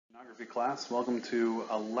Geography class. Welcome to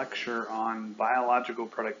a lecture on biological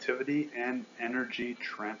productivity and energy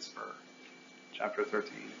transfer, chapter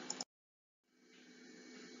 13.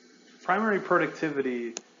 Primary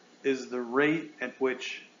productivity is the rate at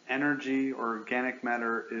which energy or organic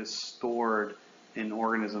matter is stored in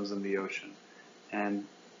organisms in the ocean. And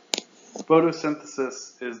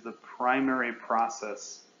photosynthesis is the primary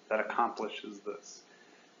process that accomplishes this.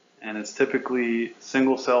 And it's typically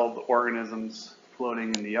single-celled organisms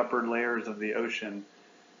floating in the upper layers of the ocean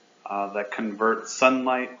that convert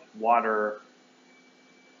sunlight, water,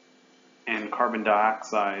 and carbon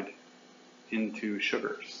dioxide into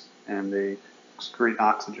sugars, and they excrete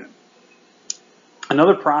oxygen.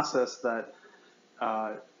 Another process that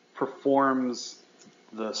performs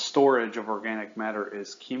the storage of organic matter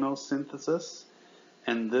is chemosynthesis,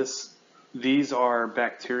 and these are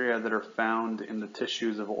bacteria that are found in the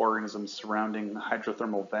tissues of organisms surrounding the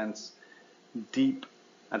hydrothermal vents deep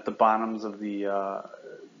at the bottoms of the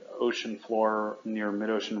ocean floor near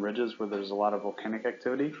mid-ocean ridges where there's a lot of volcanic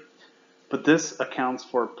activity. But this accounts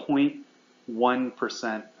for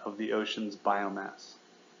 0.1% of the ocean's biomass.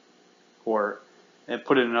 Or,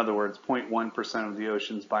 put it in other words, 0.1% of the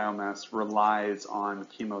ocean's biomass relies on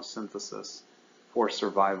chemosynthesis for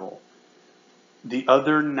survival. The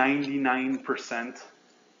other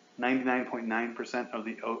 99.9% of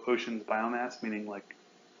the ocean's biomass, meaning like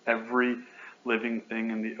every living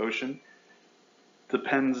thing in the ocean,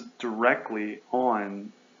 depends directly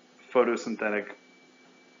on photosynthetic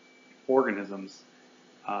organisms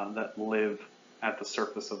that live at the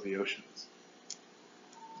surface of the oceans.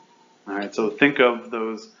 All right, so think of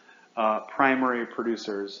those primary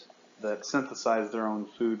producers that synthesize their own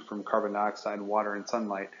food from carbon dioxide, water, and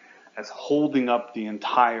sunlight as holding up the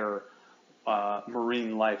entire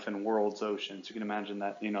marine life in world's oceans. You can imagine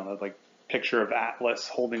that, that like picture of Atlas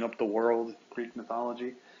holding up the world, Greek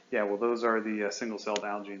mythology. Yeah, well, those are the single-celled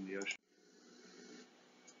algae in the ocean.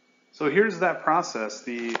 So here's that process,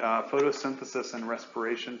 the photosynthesis and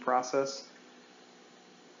respiration process.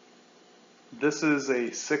 This is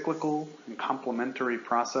a cyclical and complementary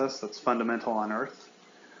process that's fundamental on Earth.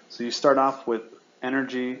 So you start off with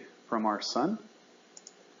energy from our sun.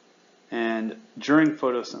 And during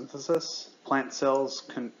photosynthesis, plant cells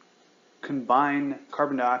can combine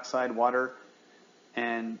carbon dioxide, water,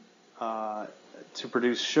 and to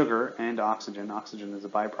produce sugar and oxygen. Oxygen is a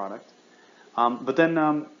byproduct. And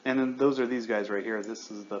then those are these guys right here.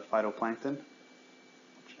 This is the phytoplankton,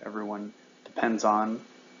 which everyone depends on,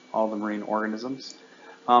 all the marine organisms.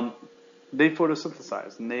 They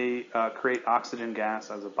photosynthesize, and they create oxygen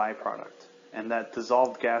gas as a byproduct. And that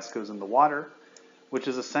dissolved gas goes in the water, which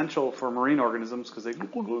is essential for marine organisms because they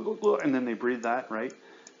and then they breathe that, right?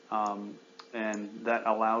 And that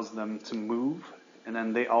allows them to move. And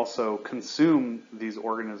then they also consume these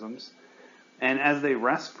organisms. And as they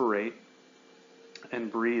respirate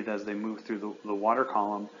and breathe as they move through the water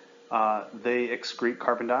column, they excrete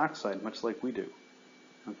carbon dioxide, much like we do.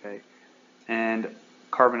 Okay, and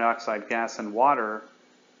carbon dioxide gas and water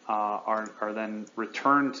are then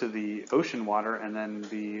returned to the ocean water, and then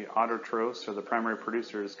the autotrophs, or the primary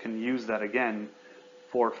producers, can use that again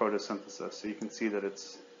for photosynthesis. So you can see that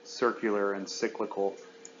it's circular and cyclical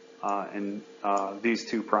in these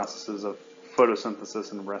two processes of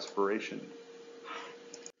photosynthesis and respiration.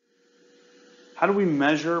 How do we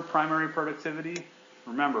measure primary productivity?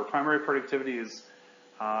 Remember, primary productivity is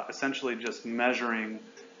essentially just measuring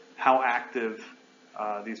how active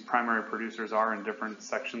these primary producers are in different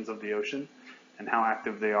sections of the ocean and how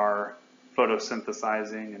active they are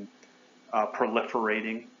photosynthesizing and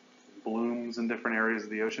proliferating blooms in different areas of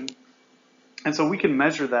the ocean. And so we can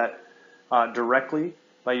measure that directly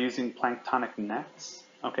by using planktonic nets.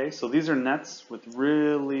 Okay, so these are nets with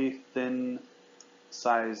really thin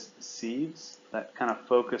sized sieves that kind of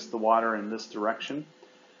focus the water in this direction.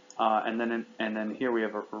 And then here we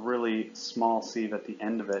have a really small sieve at the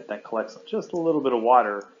end of it that collects just a little bit of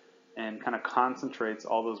water and kind of concentrates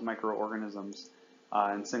all those microorganisms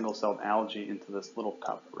and single-celled algae into this little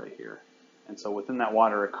cup right here. And so within that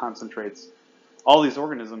water, it concentrates all these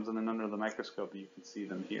organisms, and then under the microscope, you can see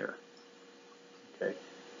them here. Okay.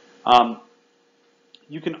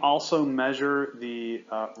 You can also measure the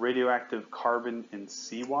radioactive carbon in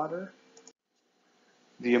seawater.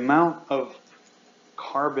 The amount of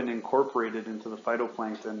carbon incorporated into the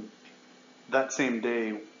phytoplankton that same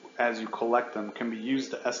day as you collect them can be used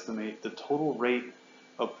to estimate the total rate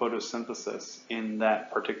of photosynthesis in that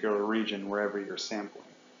particular region wherever you're sampling.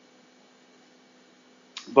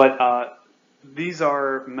 But these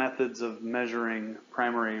are methods of measuring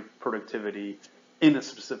primary productivity in a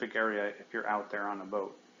specific area if you're out there on a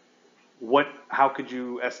boat. how could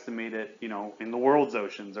you estimate it, in the world's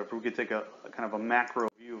oceans, or if we could take a kind of a macro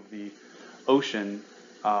view of the ocean,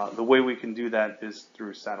 the way we can do that is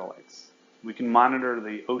through satellites. We can monitor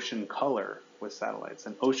the ocean color with satellites,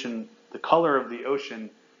 and the color of the ocean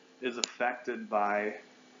is affected by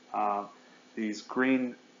the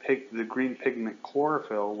green pigment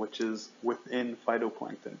chlorophyll, which is within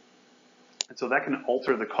phytoplankton. And so that can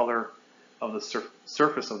alter the color of the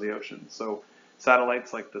surface of the ocean. So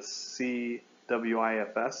satellites like the CWIFS,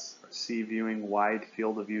 or Sea Viewing Wide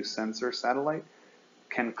Field of View Sensor satellite,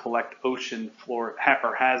 can collect ocean floor,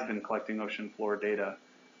 or has been collecting ocean floor data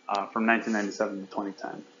from 1997 to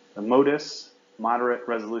 2010. The MODIS, Moderate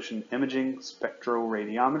Resolution Imaging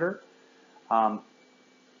Spectroradiometer,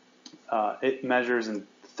 it measures in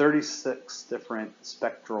 36 different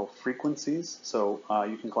spectral frequencies, so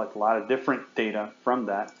you can collect a lot of different data from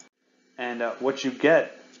that. And what you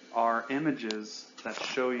get are images that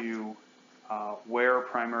show you where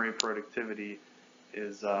primary productivity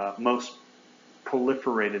is most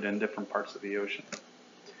proliferated in different parts of the ocean.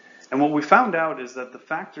 And what we found out is that the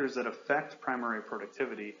factors that affect primary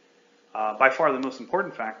productivity, by far the most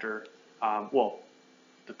important factor,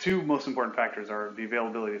 the two most important factors are the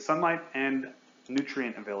availability of sunlight and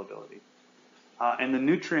nutrient availability. And the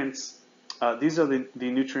nutrients, these are the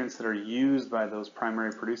nutrients that are used by those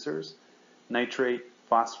primary producers: nitrate,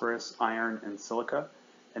 phosphorus, iron, and silica.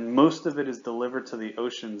 And most of it is delivered to the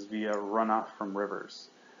oceans via runoff from rivers.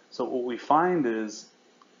 So what we find is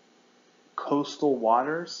coastal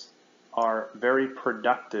waters are very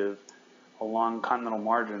productive along continental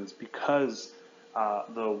margins because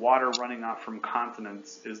the water running off from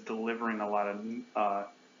continents is delivering a lot of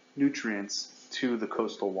nutrients to the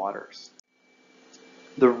coastal waters.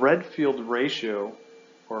 The Redfield ratio,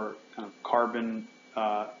 or kind of carbon,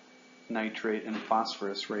 nitrate, and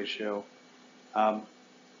phosphorus ratio,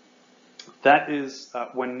 that is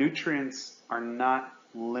when nutrients are not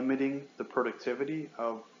limiting the productivity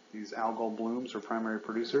of these algal blooms or primary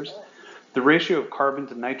producers. The ratio of carbon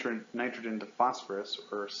to nitrogen to phosphorus,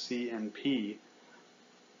 or CNP,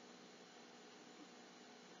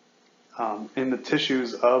 in the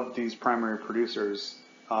tissues of these primary producers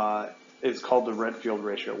is called the Redfield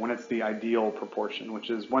ratio, when it's the ideal proportion, which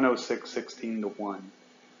is 106:16 to 1.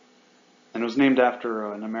 And it was named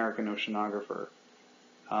after an American oceanographer.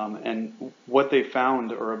 And what they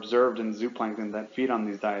found or observed in zooplankton that feed on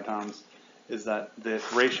these diatoms is that the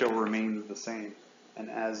ratio remains the same. And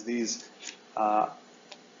as these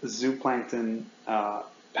zooplankton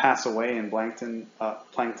pass away and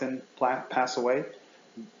plankton pass away,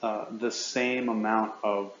 the same amount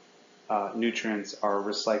of nutrients are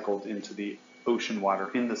recycled into the ocean water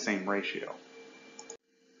in the same ratio.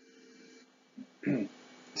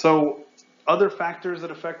 So other factors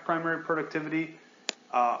that affect primary productivity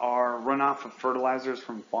are runoff of fertilizers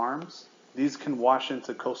from farms. These can wash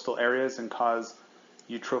into coastal areas and cause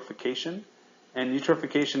eutrophication. And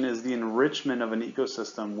eutrophication is the enrichment of an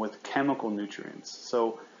ecosystem with chemical nutrients.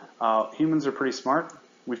 So humans are pretty smart.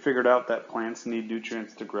 We figured out that plants need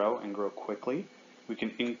nutrients to grow and grow quickly. We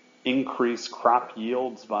can increase crop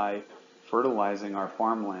yields by fertilizing our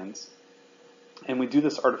farmlands. And we do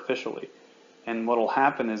this artificially. And what will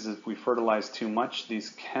happen is if we fertilize too much,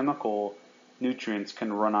 these chemical nutrients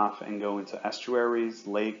can run off and go into estuaries,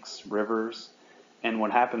 lakes, rivers. And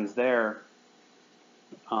what happens there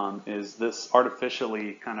is this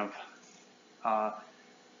artificially kind of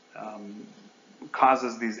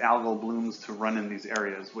causes these algal blooms to run in these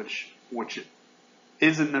areas, which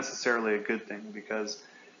isn't necessarily a good thing, because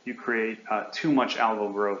you create too much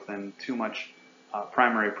algal growth and too much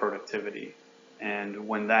primary productivity. And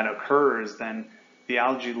when that occurs, then the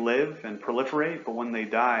algae live and proliferate, but when they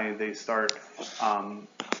die, they start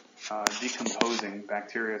decomposing.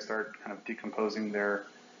 Bacteria start kind of decomposing their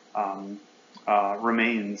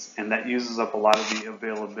remains, and that uses up a lot of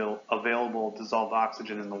the available dissolved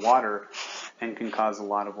oxygen in the water and can cause a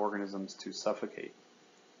lot of organisms to suffocate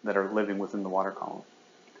that are living within the water column.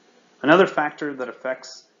 Another factor that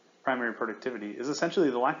affects primary productivity is essentially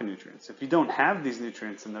the lack of nutrients. If you don't have these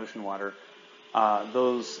nutrients in the ocean water,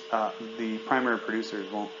 the primary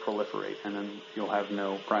producers won't proliferate, and then you'll have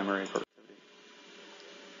no primary productivity.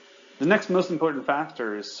 The next most important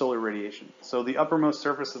factor is solar radiation. So the uppermost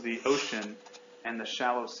surface of the ocean and the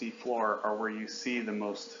shallow sea floor are where you see the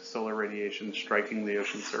most solar radiation striking the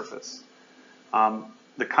ocean surface.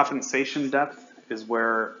 The compensation depth is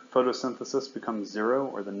where photosynthesis becomes zero,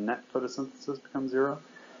 or the net photosynthesis becomes zero.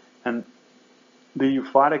 And the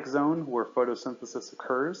euphotic zone, where photosynthesis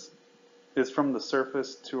occurs, is from the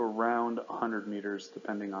surface to around 100 meters,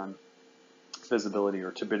 depending on visibility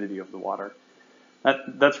or turbidity of the water.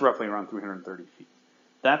 That's roughly around 330 feet.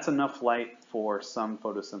 That's enough light for some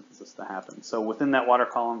photosynthesis to happen. So within that water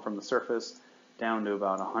column from the surface down to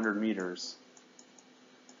about 100 meters,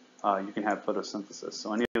 you can have photosynthesis.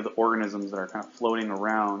 So any of the organisms that are kind of floating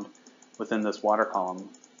around within this water column,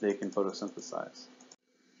 they can photosynthesize.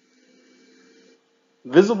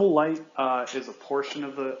 Visible light is a portion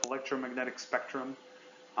of the electromagnetic spectrum,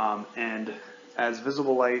 and as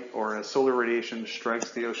visible light or as solar radiation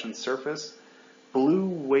strikes the ocean's surface, blue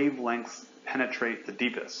wavelengths penetrate the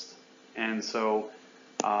deepest. And so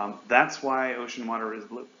that's why ocean water is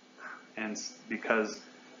blue, and because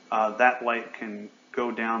that light can go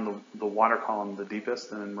down the water column the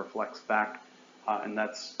deepest and then reflects back, and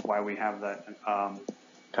that's why we have that kind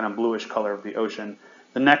of bluish color of the ocean.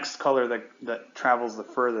 The next color that travels the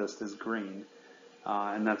furthest is green,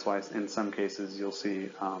 and that's why in some cases you'll see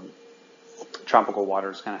tropical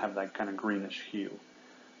waters kind of have that kind of greenish hue.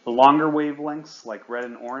 The longer wavelengths, like red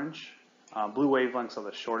and orange, blue wavelengths are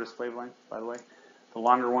the shortest wavelength, by the way. The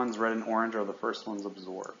longer ones, red and orange, are the first ones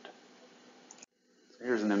absorbed. So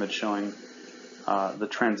here's an image showing the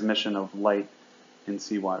transmission of light in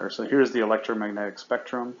seawater. So here's the electromagnetic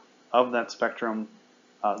spectrum. Of that spectrum,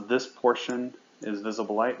 this portion is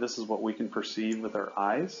visible light. This is what we can perceive with our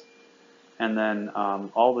eyes. And then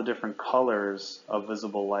all the different colors of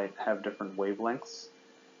visible light have different wavelengths.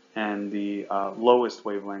 And the lowest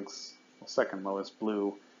wavelengths, well, second lowest,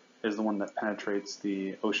 blue, is the one that penetrates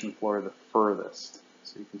the ocean floor the furthest.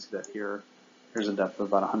 So you can see that here. Here's a depth of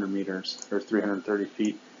about 100 meters, or 330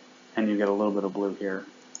 feet, and you get a little bit of blue here.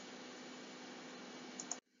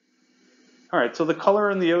 All right, so the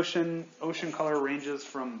color in the ocean color ranges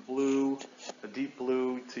from blue, a deep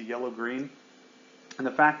blue, to yellow-green. And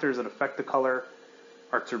the factors that affect the color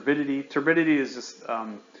are turbidity. Turbidity is just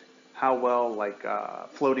how well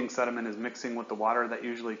floating sediment is mixing with the water. That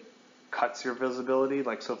usually cuts your visibility.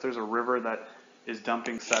 Like, so if there's a river that is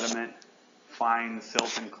dumping sediment, fine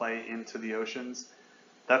silt and clay into the oceans,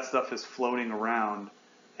 that stuff is floating around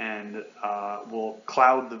and will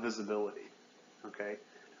cloud the visibility, okay?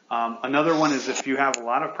 Another one is if you have a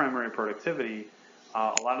lot of primary productivity,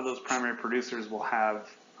 a lot of those primary producers will have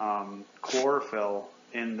chlorophyll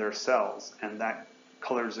in their cells, and that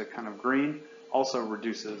colors it kind of green, also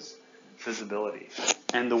reduces visibility.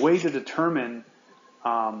 And the way to determine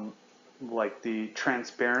like the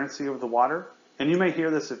transparency of the water, and you may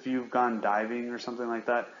hear this if you've gone diving or something like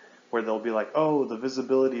that, where they'll be like, oh, the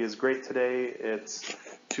visibility is great today, it's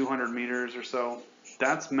 200 meters or so.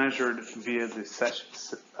 That's measured via the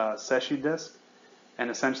Secchi disc, and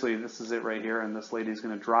essentially this is it right here, and this lady's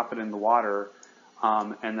going to drop it in the water,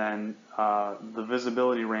 and then the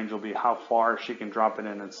visibility range will be how far she can drop it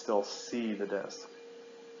in and still see the disc.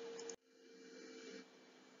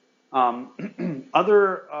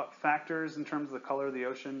 Other factors in terms of the color of the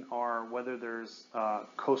ocean are whether there's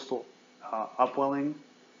coastal upwelling,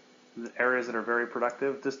 the areas that are very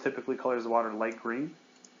productive. This typically colors the water light green.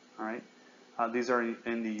 All right, these are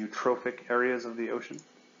in the eutrophic areas of the ocean.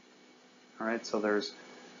 All right, so there's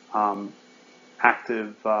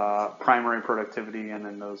active primary productivity, and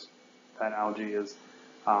then that algae is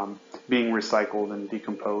being recycled and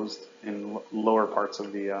decomposed in lower parts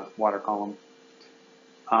of the water column.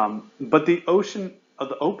 But the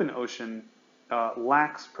open ocean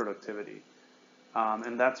lacks productivity,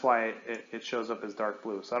 and that's why it shows up as dark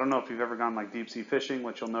blue. So I don't know if you've ever gone like deep sea fishing.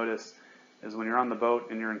 What you'll notice is when you're on the boat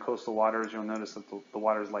and you're in coastal waters, you'll notice that the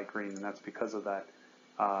water is light green, and that's because of that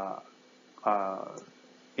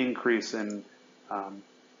increase in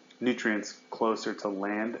nutrients closer to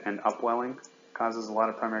land, and upwelling causes a lot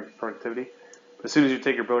of primary productivity. But as soon as you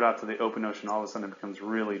take your boat out to the open ocean, all of a sudden it becomes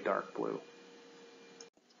really dark blue.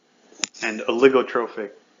 And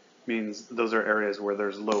oligotrophic means those are areas where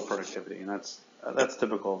there's low productivity, and that's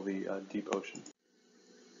typical of the deep ocean.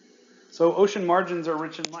 So ocean margins are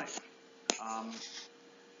rich in life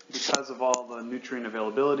because of all the nutrient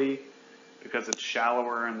availability, because it's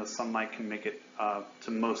shallower and the sunlight can make it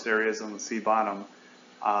to most areas on the sea bottom.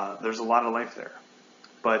 There's a lot of life there,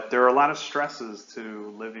 but there are a lot of stresses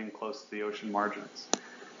to living close to the ocean margins.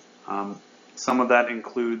 Some of that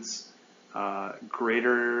includes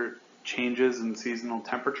greater changes in seasonal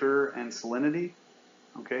temperature and salinity.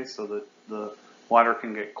 Okay, so that the water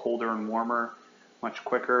can get colder and warmer much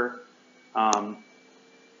quicker.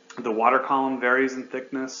 The water column varies in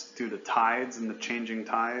thickness due to tides and the changing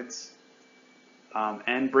tides,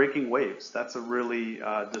 and breaking waves. That's a really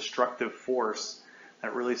destructive force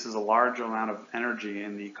that releases a large amount of energy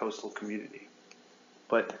in the coastal community.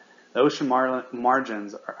 But the ocean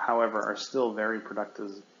margins, however, are still very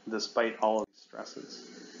productive despite all of these stresses.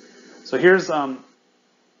 So here's a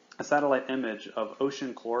a satellite image of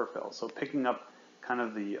ocean chlorophyll, so picking up kind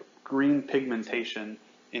of the green pigmentation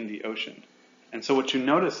in the ocean. And so what you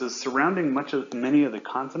notice is surrounding many of the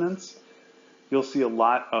continents, you'll see a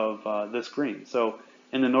lot of this green. So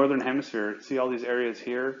in the northern hemisphere, see all these areas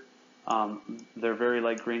here? They're very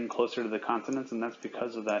light green closer to the continents, and that's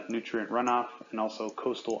because of that nutrient runoff and also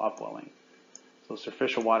coastal upwelling. So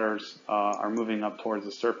superficial waters are moving up towards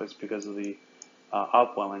the surface because of the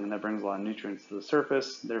upwelling, and that brings a lot of nutrients to the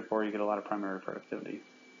surface. Therefore, you get a lot of primary productivity.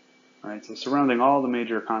 All right, so surrounding all the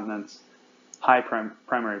major continents, high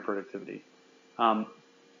primary productivity.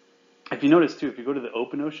 If you notice too, if you go to the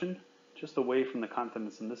open ocean, just away from the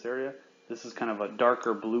continents in this area, this is kind of a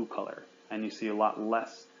darker blue color, and you see a lot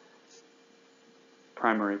less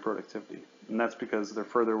primary productivity. And that's because they're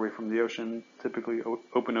further away from the ocean. Typically,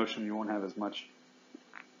 open ocean, you won't have as much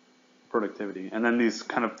productivity. And then these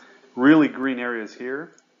kind of really green areas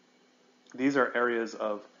here, these are areas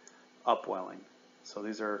of upwelling. So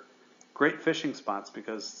these are great fishing spots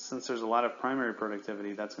because since there's a lot of primary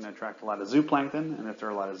productivity, that's going to attract a lot of zooplankton. And if there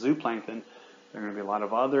are a lot of zooplankton, there are going to be a lot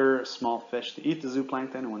of other small fish to eat the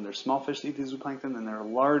zooplankton. And when there's small fish to eat the zooplankton, then there are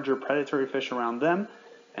larger predatory fish around them.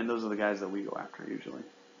 And those are the guys that we go after usually.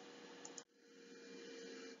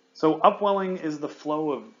 So upwelling is the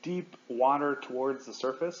flow of deep water towards the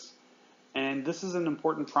surface. And this is an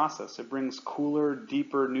important process. It brings cooler,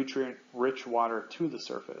 deeper, nutrient-rich water to the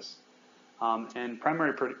surface. And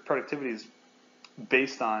primary productivity is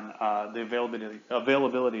based on the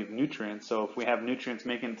availability of nutrients. So if we have nutrients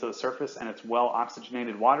making it to the surface and it's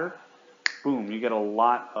well-oxygenated water, boom, you get a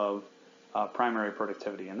lot of primary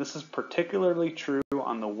productivity. And this is particularly true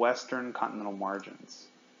on the western continental margins.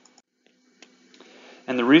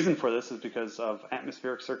 And the reason for this is because of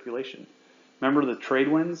atmospheric circulation. Remember the trade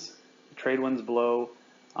winds? The trade winds blow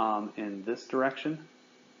in this direction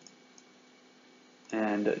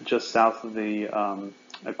and just south of the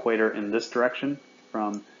equator in this direction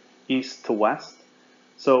from east to west.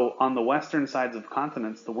 So on the western sides of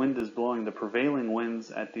continents, the wind is blowing, the prevailing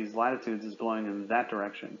winds at these latitudes is blowing in that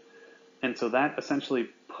direction. And so that essentially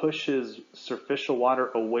pushes superficial water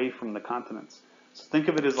away from the continents. So think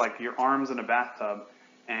of it as like your arms in a bathtub,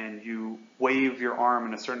 and you wave your arm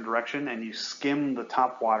in a certain direction and you skim the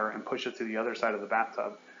top water and push it to the other side of the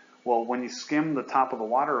bathtub. Well, when you skim the top of the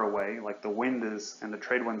water away, like the wind is and the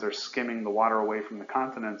trade winds are skimming the water away from the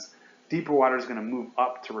continents, deeper water is going to move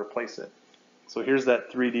up to replace it. So here's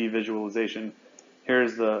that 3D visualization.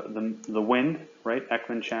 Here's the wind, right?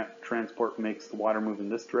 Equine transport makes the water move in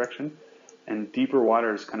this direction, and deeper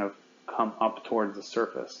waters kind of come up towards the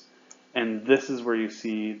surface. And this is where you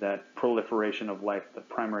see that proliferation of life, the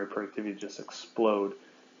primary productivity just explode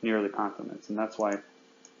near the continents. And that's why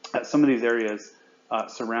some of these areas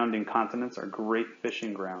surrounding continents are great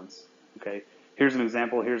fishing grounds. Okay, here's an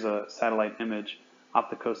example. Here's a satellite image off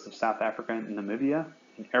the coast of South Africa and Namibia.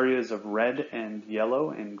 And areas of red and yellow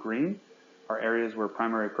and green are areas where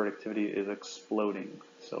primary productivity is exploding.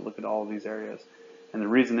 So look at all of these areas. And the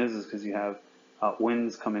reason is because you have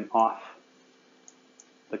winds coming off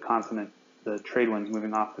the continent, the trade winds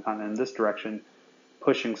moving off the continent in this direction,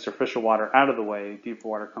 pushing superficial water out of the way, deeper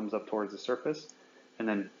water comes up towards the surface, and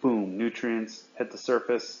then boom, nutrients hit the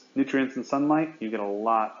surface. Nutrients and sunlight, you get a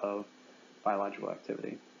lot of biological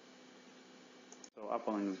activity. So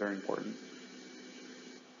upwelling is very important.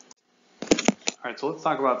 All right, so let's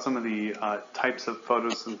talk about some of the types of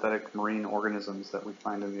photosynthetic marine organisms that we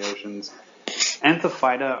find in the oceans.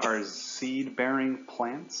 Anthophyta are seed-bearing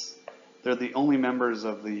plants. They're the only members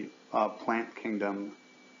of the plant kingdom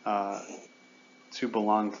to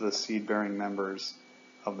belong to the seed-bearing members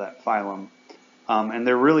of that phylum. And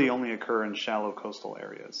they really only occur in shallow coastal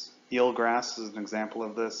areas. Eelgrass is an example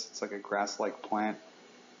of this. It's like a grass-like plant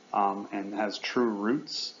and has true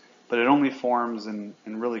roots, but it only forms in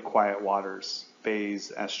really quiet waters,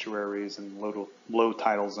 bays, estuaries, and low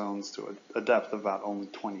tidal zones to a depth of about only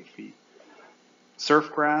 20 feet.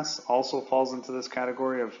 Surfgrass also falls into this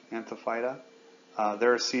category of Anthophyta.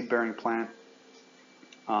 They're a seed-bearing plant,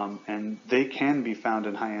 and they can be found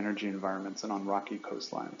in high-energy environments and on rocky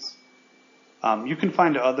coastlines. You can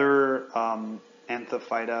find other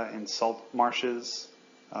Anthophyta in salt marshes,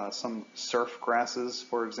 some surf grasses,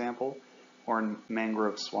 for example, or in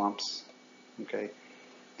mangrove swamps. Okay,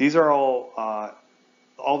 these are all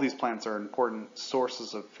these plants are important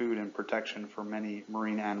sources of food and protection for many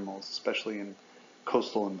marine animals, especially in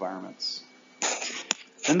coastal environments.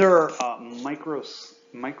 Then there are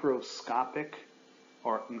macroscopic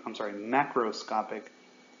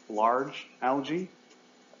large algae.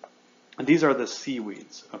 And these are the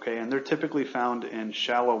seaweeds, okay, and they're typically found in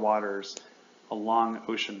shallow waters along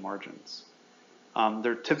ocean margins.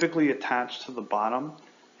 They're typically attached to the bottom,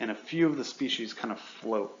 and a few of the species kind of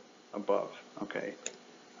float above. Okay,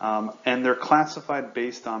 and they're classified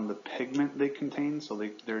based on the pigment they contain. So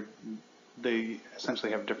they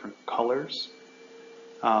essentially have different colors.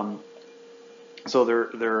 So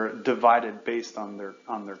they're divided based on their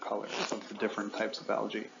colors of the different types of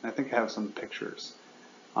algae. And I think I have some pictures.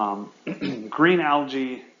 Green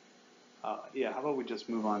algae. Yeah, how about we just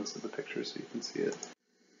move on to the picture so you can see it.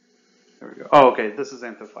 There we go. Oh, okay. This is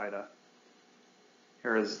Anthophyta.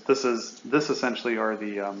 This essentially are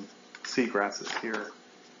the sea grasses here,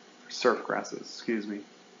 surf grasses. Excuse me.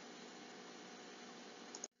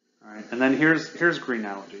 All right, and then here's green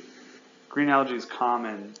algae. Green algae is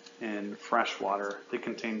common in fresh water. They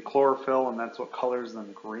contain chlorophyll, and that's what colors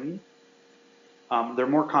them green. They're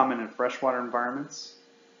more common in freshwater environments,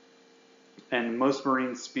 and most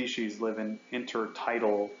marine species live in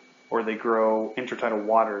intertidal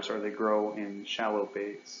waters, or they grow in shallow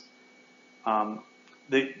bays.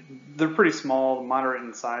 They're pretty small, moderate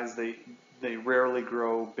in size. They rarely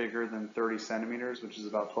grow bigger than 30 centimeters, which is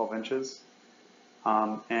about 12 inches.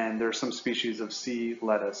 And there's some species of sea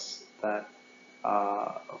lettuce that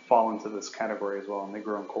fall into this category as well, and they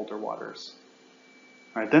grow in colder waters.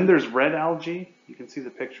 All right, then there's red algae. You can see the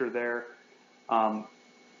picture there.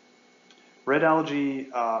 Red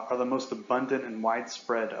algae are the most abundant and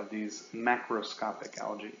widespread of these macroscopic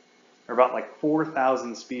algae. There are about like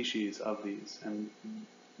 4,000 species of these, and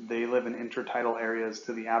they live in intertidal areas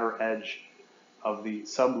to the outer edge of the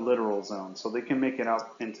sublittoral zone, so they can make it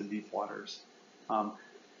out into deep waters.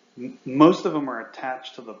 Most of them are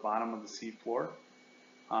attached to the bottom of the seafloor,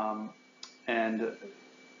 and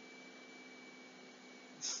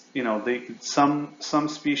you know, some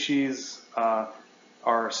species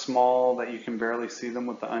are small that you can barely see them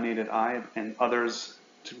with the unaided eye, and others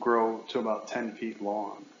to grow to about 10 feet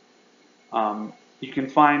long. You can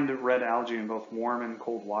find red algae in both warm and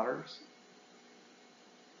cold waters.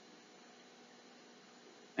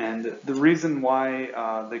 And the reason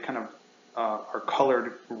why they kind of are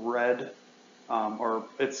colored red, or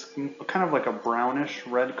it's kind of like a brownish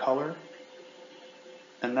red color,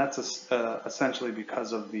 and that's essentially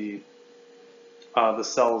because of the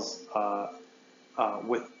cells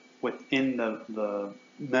within the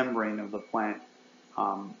membrane of the plant.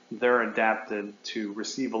 They're adapted to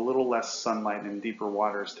receive a little less sunlight in deeper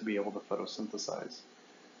waters to be able to photosynthesize.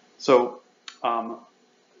 So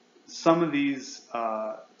some of these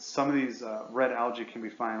red algae can be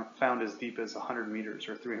found as deep as 100 meters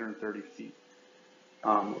or 330 feet,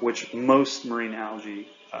 which most marine algae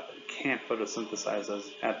can't photosynthesize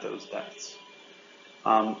at those depths.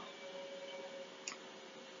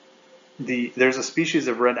 There's a species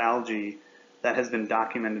of red algae that has been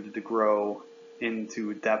documented to grow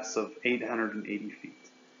into depths of 880 feet.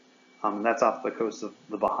 That's off the coast of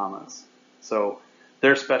the Bahamas. So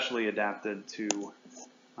they're specially adapted to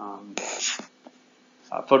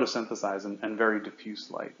photosynthesize and very diffuse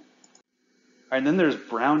light. All right, then there's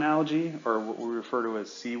brown algae, or what we refer to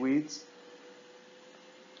as seaweeds.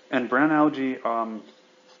 And brown algae,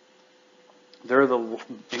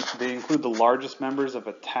 they include the largest members of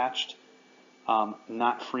attached,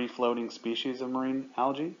 not free-floating species of marine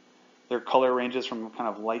algae. Their color ranges from kind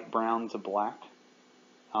of light brown to black,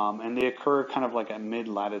 and they occur kind of like at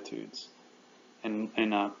mid-latitudes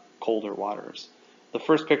in colder waters. The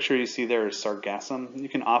first picture you see there is sargassum. You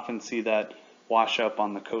can often see that wash up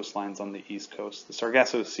on the coastlines on the east coast. The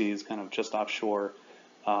Sargasso Sea is kind of just offshore,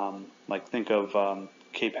 like think of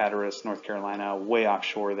Cape Hatteras, North Carolina. Way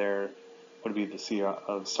offshore there would be the Sea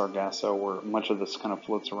of Sargasso, where much of this kind of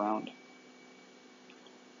floats around.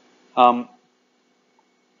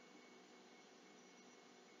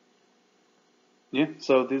 Yeah,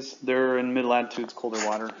 so they're in mid-latitudes, colder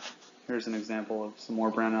water. Here's an example of some more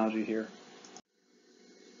brown algae here.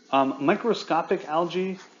 Microscopic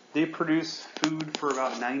algae, they produce food for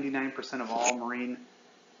about 99% of all marine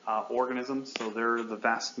organisms, so they're the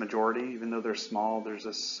vast majority. Even though they're small, they're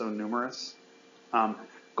just so numerous.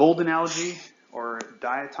 Golden algae, or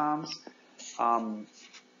diatoms,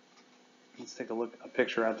 let's take a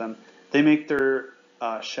picture at them. They make their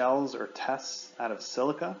shells or tests out of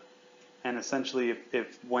silica, and essentially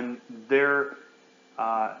when they're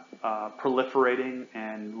proliferating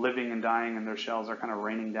and living and dying, and their shells are kind of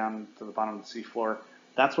raining down to the bottom of the seafloor,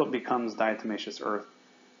 that's what becomes diatomaceous earth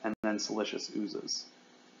and then siliceous oozes.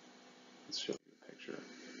 Let's show you a picture.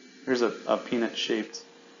 Here's a peanut-shaped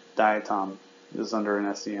diatom. This is under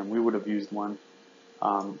an SEM. We would have used one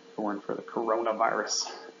if it weren't for the coronavirus.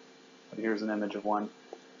 But here's an image of one.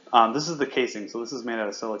 This is the casing. So this is made out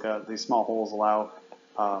of silica. These small holes allow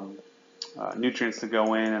nutrients to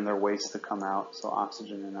go in and their waste to come out, so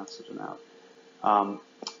oxygen in, oxygen out.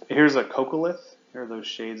 Here's a coccolith. Here are those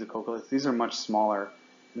shades of coccolith. These are much smaller,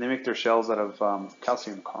 and they make their shells out of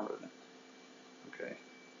calcium carbonate. Okay.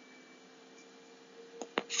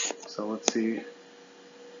 So let's see.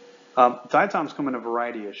 Diatoms come in a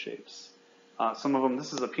variety of shapes. Some of them,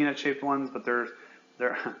 this is a peanut-shaped ones, but they're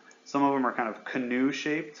some of them are kind of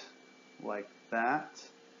canoe-shaped, like that,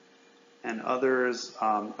 and others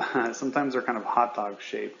sometimes they're kind of hot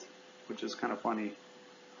dog-shaped, which is kind of funny.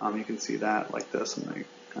 You can see that like this, and they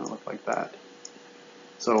kind of look like that.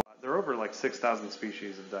 So there are over like 6,000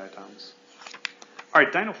 species of diatoms. All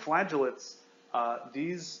right, dinoflagellates.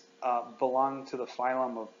 These belong to the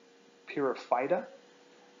phylum of Pyrrhophyta,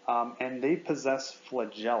 and they possess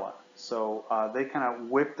flagella. So they kind of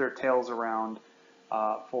whip their tails around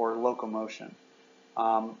for locomotion.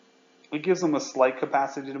 It gives them a slight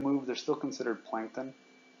capacity to move. They're still considered plankton,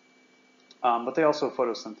 but they also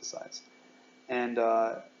photosynthesize. And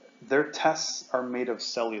their tests are made of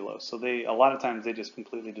cellulose, so a lot of times they just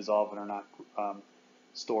completely dissolve and are not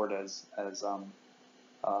stored as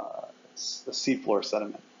seafloor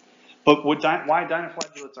sediment. But why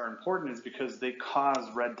dinoflagellates are important is because they cause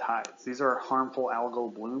red tides. These are harmful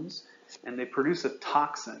algal blooms, and they produce a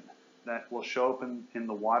toxin that will show up in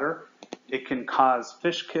the water. It can cause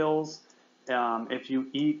fish kills. If you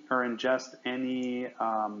eat or ingest any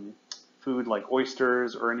food like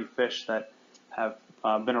oysters or any fish that have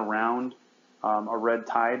been around a red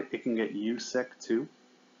tide, it can get you sick too.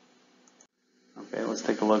 Okay, let's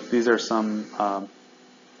take a look. These are some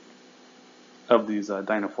of these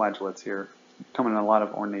dinoflagellates here, come in a lot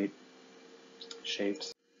of ornate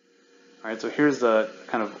shapes. All right, so here's the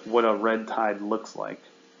kind of what a red tide looks like.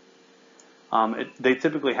 They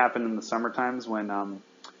typically happen in the summer times when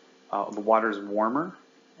the water is warmer,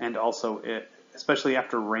 and also especially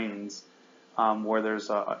after rains, where there's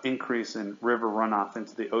an increase in river runoff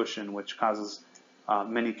into the ocean, which causes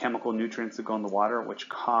many chemical nutrients to go in the water, which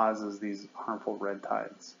causes these harmful red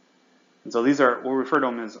tides. And so these are, we'll refer to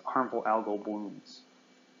them as harmful algal blooms.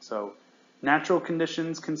 So natural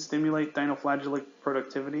conditions can stimulate dinoflagellate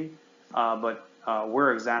productivity, but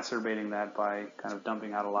we're exacerbating that by kind of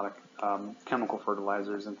dumping out a lot of chemical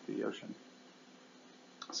fertilizers into the ocean.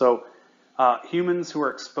 So humans who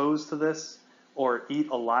are exposed to this or eat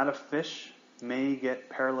a lot of fish may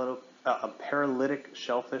get paralytic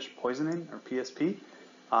shellfish poisoning, or PSP.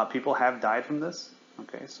 People have died from this.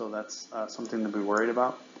 Okay, so that's something to be worried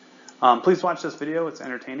about. Please watch this video. It's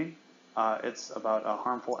entertaining. It's about a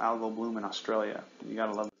harmful algal bloom in Australia. You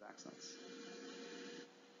gotta love these accents.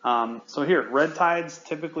 So here, red tides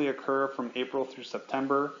typically occur from April through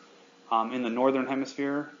September in the northern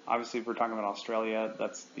hemisphere. Obviously, if we're talking about Australia,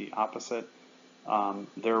 that's the opposite.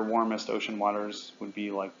 Their warmest ocean waters would be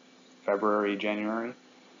like February, January.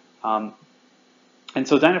 And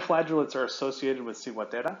so dinoflagellates are associated with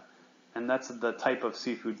ciguatera, and that's the type of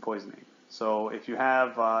seafood poisoning. So if you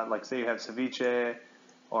have, like say you have ceviche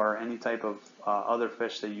or any type of other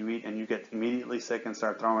fish that you eat and you get immediately sick and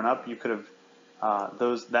start throwing up, you could have,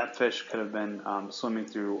 that fish could have been swimming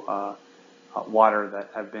through water that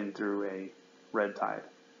have been through a red tide.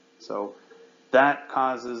 So that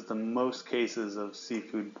causes the most cases of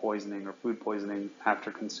seafood poisoning or food poisoning after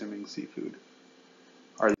consuming seafood,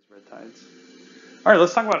 are these red tides. All right,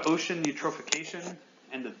 let's talk about ocean eutrophication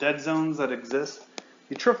and the dead zones that exist.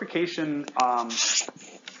 Eutrophication,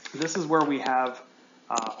 this is where we have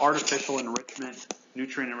artificial enrichment,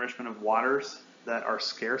 nutrient enrichment of waters that are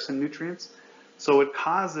scarce in nutrients. So it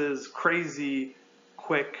causes crazy,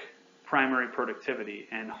 quick primary productivity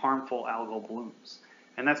and harmful algal blooms.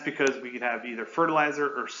 And that's because we could have either fertilizer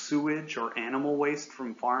or sewage or animal waste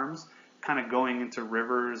from farms kind of going into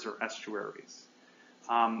rivers or estuaries.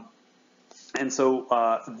 And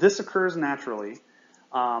so this occurs naturally,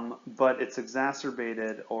 but it's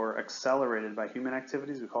exacerbated or accelerated by human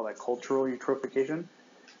activities. We call that cultural eutrophication,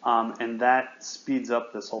 and that speeds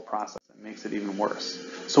up this whole process and makes it even worse.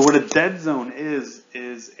 So what a dead zone is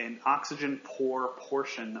an oxygen poor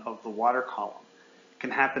portion of the water column. It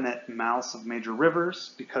can happen at mouths of major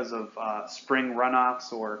rivers because of spring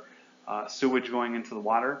runoffs or sewage going into the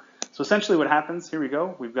water. So essentially what happens, here we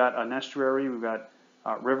go, we've got an estuary, we've got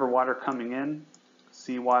river water coming in,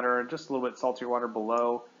 seawater, just a little bit saltier water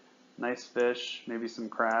below, nice fish, maybe some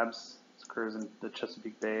crabs. This occurs in the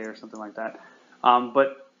Chesapeake Bay or something like that.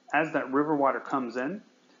 But as that river water comes in,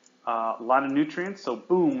 a lot of nutrients, so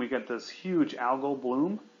boom, we get this huge algal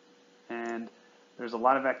bloom, and there's a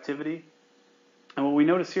lot of activity. And what we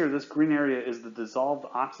notice here, this green area is the dissolved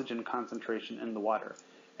oxygen concentration in the water.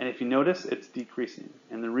 And if you notice, it's decreasing.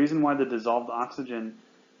 And the reason why the dissolved oxygen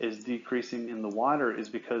is decreasing in the water is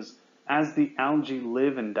because as the algae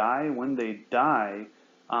live and die, when they die,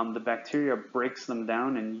 the bacteria breaks them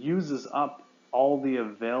down and uses up all the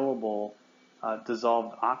available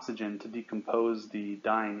dissolved oxygen to decompose the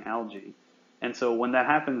dying algae. And so when that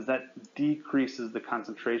happens, that decreases the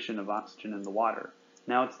concentration of oxygen in the water.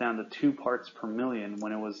 Now it's down to 2 parts per million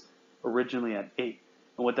when it was originally at 8.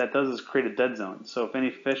 And what that does is create a dead zone. So if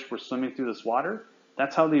any fish were swimming through this water,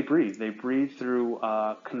 that's how they breathe. They breathe through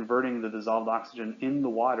converting the dissolved oxygen in the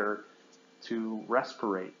water to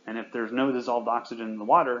respirate. And if there's no dissolved oxygen in the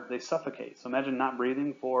water, they suffocate. So imagine not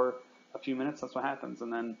breathing for a few minutes, that's what happens.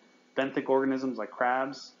 And then benthic organisms like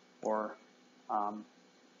crabs or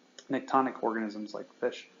nectonic organisms like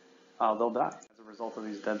fish, they'll die as a result of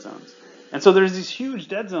these dead zones. And so there's these huge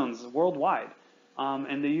dead zones worldwide.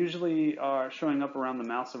 And they usually are showing up around the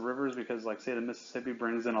mouths of rivers because, like, say, the Mississippi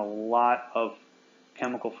brings in a lot of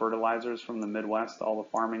chemical fertilizers from the Midwest, all the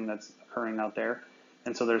farming that's occurring out there.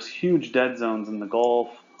 And so there's huge dead zones in the Gulf,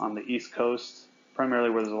 on the East Coast, primarily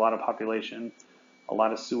where there's a lot of population, a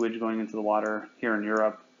lot of sewage going into the water. Here in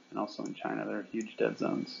Europe and also in China, there are huge dead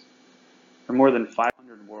zones. There are more than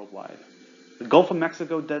 500 worldwide. The Gulf of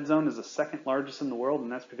Mexico dead zone is the second largest in the world,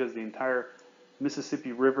 and that's because the entire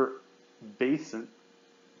Mississippi River basin,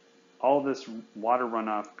 all this water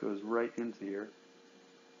runoff goes right into here.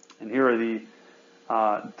 And here are the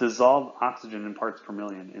dissolved oxygen in parts per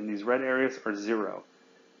million. And these red areas are 0.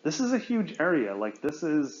 This is a huge area. Like, this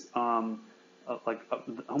is almost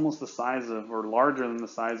the size of, or larger than the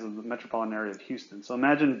size of the metropolitan area of Houston. So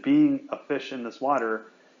imagine being a fish in this water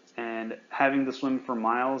and having to swim for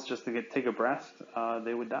miles just to take a breath.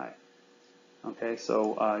 They would die. Okay,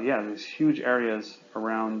 so yeah, there's huge areas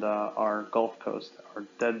around our Gulf Coast, our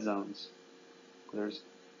dead zones. There's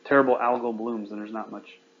terrible algal blooms, and there's not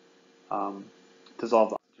much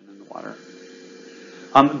dissolved oxygen in the water.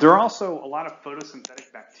 There are also a lot of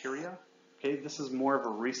photosynthetic bacteria. Okay, this is more of a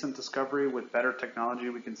recent discovery. With better technology,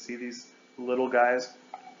 we can see these little guys.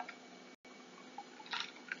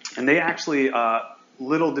 And they actually,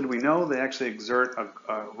 little did we know, they actually exert a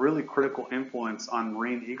really critical influence on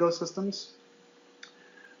marine ecosystems.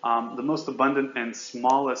 The most abundant and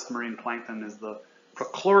smallest marine plankton is the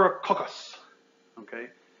Prochlorococcus. Okay,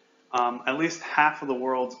 at least half of the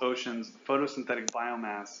world's oceans' photosynthetic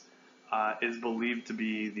biomass is believed to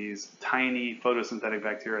be these tiny photosynthetic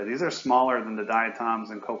bacteria. These are smaller than the diatoms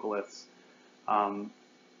and coccoliths,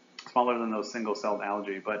 smaller than those single-celled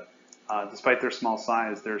algae, but despite their small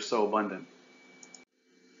size, they're so abundant.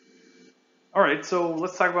 All right, so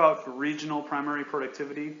let's talk about regional primary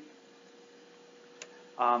productivity.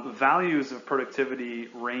 Values of productivity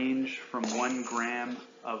range from 1 gram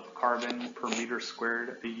of carbon per meter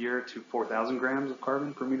squared a year to 4,000 grams of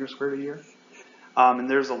carbon per meter squared a year. And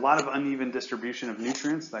there's a lot of uneven distribution of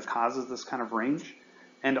nutrients that causes this kind of range,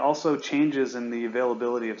 and also changes in the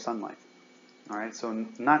availability of sunlight. All right, so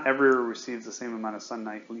not everywhere receives the same amount of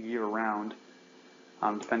sunlight year round,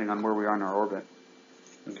 depending on where we are in our orbit.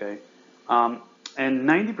 Okay. And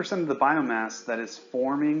 90% of the biomass that is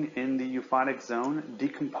forming in the euphotic zone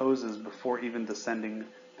decomposes before even descending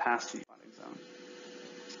past the euphotic zone.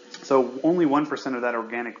 So only 1% of that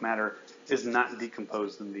organic matter is not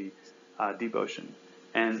decomposed in the deep ocean.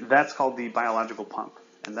 And that's called the biological pump.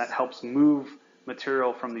 And that helps move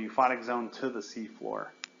material from the euphotic zone to the sea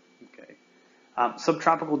floor. Okay.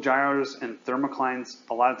 Subtropical gyres and thermoclines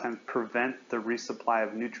a lot of times prevent the resupply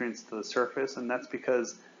of nutrients to the surface, and that's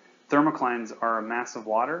because thermoclines are a mass of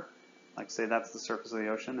water, like say that's the surface of the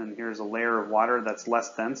ocean, and here's a layer of water that's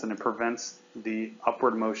less dense, and it prevents the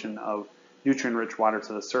upward motion of nutrient-rich water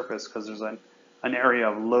to the surface because there's an area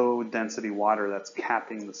of low-density water that's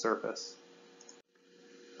capping the surface.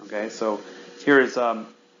 Okay, so here is the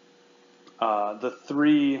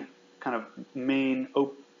 3 kind of main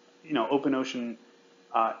open ocean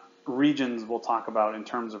regions we'll talk about in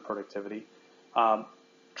terms of productivity.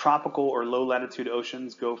 Tropical or low latitude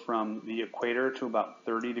oceans go from the equator to about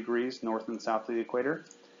 30 degrees north and south of the equator.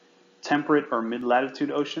 Temperate or mid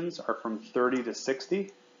latitude oceans are from 30 to 60.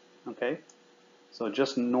 Okay, so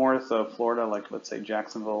just north of Florida, like let's say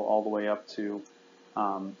Jacksonville, all the way up to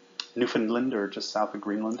Newfoundland or just south of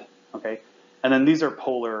Greenland. Okay, and then these are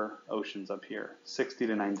polar oceans up here, 60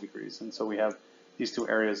 to 90 degrees. And so we have these 2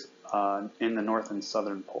 areas in the north and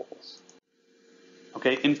southern poles.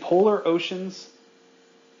 Okay, in polar oceans,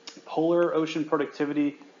 polar ocean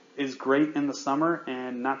productivity is great in the summer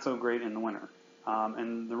and not so great in the winter.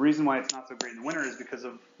 And the reason why it's not so great in the winter is because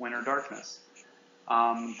of winter darkness.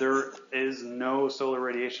 There is no solar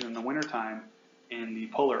radiation in the wintertime in the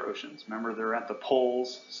polar oceans. Remember, they're at the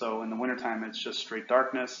poles, so in the wintertime it's just straight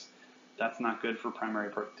darkness. That's not good for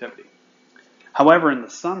primary productivity. However, in the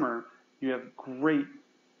summer, you have great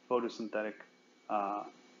photosynthetic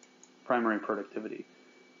primary productivity.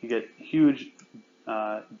 You get huge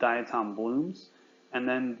diatom blooms, and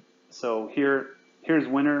then so here's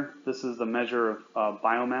winter. This is the measure of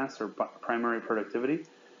biomass or primary productivity,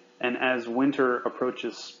 and as winter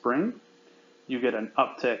approaches spring, you get an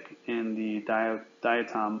uptick in the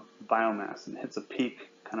diatom biomass, and it hits a peak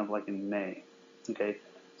kind of like in May. Okay,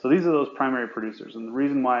 so these are those primary producers, and the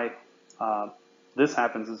reason why this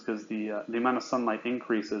happens is because the amount of sunlight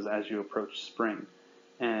increases as you approach spring,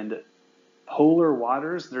 and polar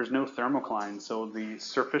waters, there's no thermocline, so the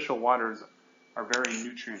superficial waters are very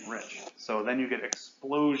nutrient rich. So then you get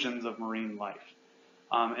explosions of marine life.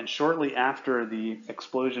 And shortly after the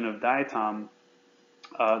explosion of diatom,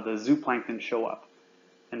 the zooplankton show up.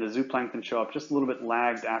 And the zooplankton show up just a little bit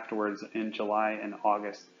lagged afterwards in July and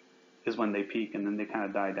August is when they peak, and then they kind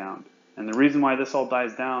of die down. And the reason why this all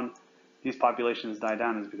dies down, these populations die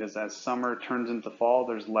down, is because as summer turns into fall,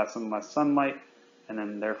 there's less and less sunlight, and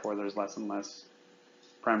then therefore there's less and less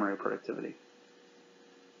primary productivity.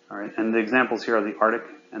 All right, and the examples here are the Arctic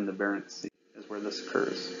and the Barents Sea is where this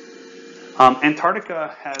occurs.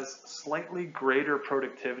 Antarctica has slightly greater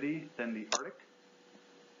productivity than the Arctic,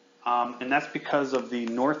 and that's because of the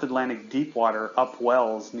North Atlantic deep water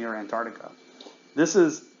upwells near Antarctica. This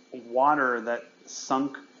is water that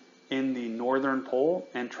sunk in the northern pole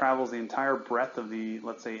and travels the entire breadth of the,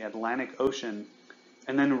 let's say, Atlantic Ocean,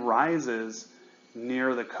 and then rises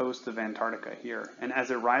near the coast of Antarctica here. And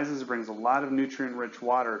as it rises, it brings a lot of nutrient-rich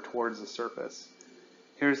water towards the surface.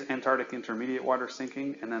 Here's Antarctic intermediate water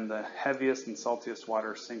sinking, and then the heaviest and saltiest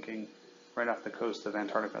water sinking right off the coast of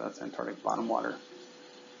Antarctica. That's Antarctic bottom water.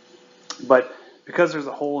 But because there's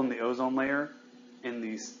a hole in the ozone layer in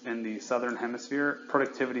the southern hemisphere,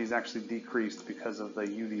 productivity is actually decreased because of the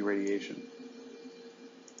UV radiation.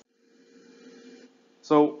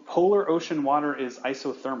 So polar ocean water is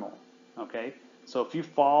isothermal, okay? So if you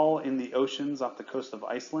fall in the oceans off the coast of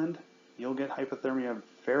Iceland, you'll get hypothermia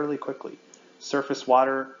fairly quickly. Surface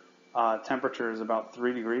water temperature is about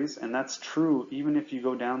 3 degrees, and that's true even if you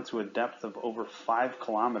go down to a depth of over 5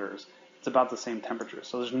 kilometers. It's about the same temperature.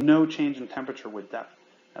 So there's no change in temperature with depth.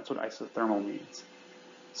 That's what isothermal means.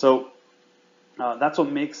 So that's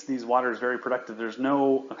what makes these waters very productive. There's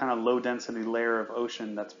no kind of low density layer of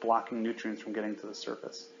ocean that's blocking nutrients from getting to the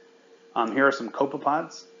surface. Here are some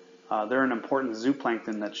copepods. They're an important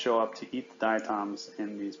zooplankton that show up to eat the diatoms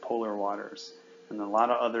in these polar waters. And a lot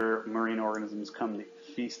of other marine organisms come to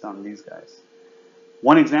feast on these guys.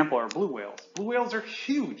 One example are blue whales. Blue whales are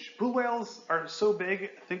huge. Blue whales are so big,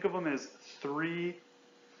 think of them as 3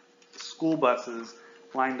 school buses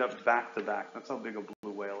lined up back to back. That's how big a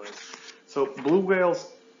blue whale is. So blue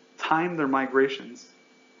whales time their migrations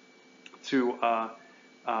to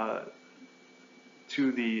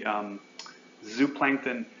the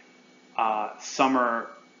zooplankton summer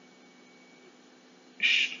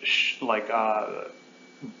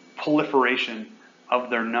proliferation of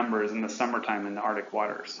their numbers in the summertime in the Arctic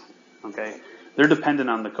waters. Okay, they're dependent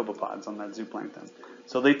on the copepods, on that zooplankton.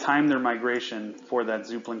 So they time their migration for that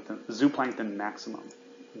zooplankton maximum.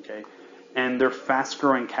 Okay, and they're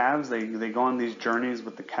fast-growing calves. They go on these journeys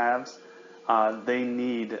with the calves. They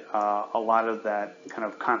need a lot of that kind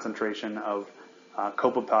of concentration of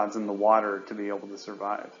copepods in the water to be able to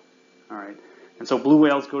survive. All right, and so blue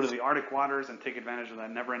whales go to the Arctic waters and take advantage of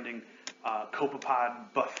that never-ending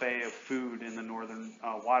copepod buffet of food in the northern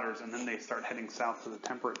waters, and then they start heading south to the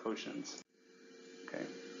temperate oceans. Okay,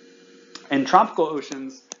 in tropical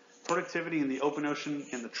oceans, productivity in the open ocean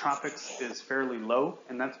in the tropics is fairly low,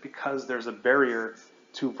 and that's because there's a barrier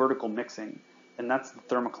to vertical mixing, and that's the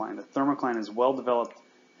thermocline. The thermocline is well developed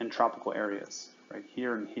in tropical areas, right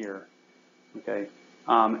here and here. Okay,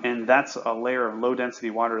 and that's a layer of low density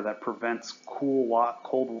water that prevents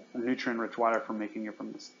cold, nutrient-rich water from making it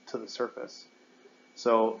to the surface.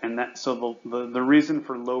 So, the reason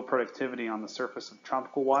for low productivity on the surface of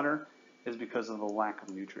tropical water is because of the lack of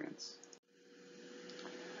nutrients.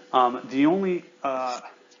 The only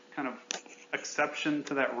kind of exception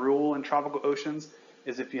to that rule in tropical oceans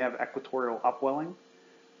is if you have equatorial upwelling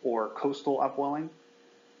or coastal upwelling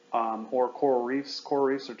or coral reefs. Coral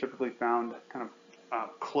reefs are typically found kind of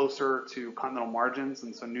closer to continental margins,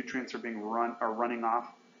 and so nutrients are running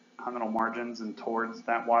off continental margins and towards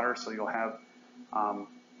that water, so you'll have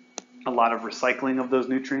a lot of recycling of those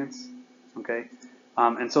nutrients. Okay,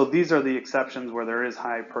 and so these are the exceptions where there is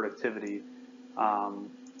high productivity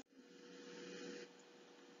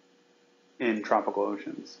in tropical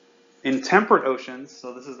oceans. In temperate oceans,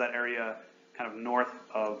 so this is that area kind of north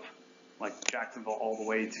of like Jacksonville all the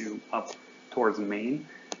way to up towards Maine.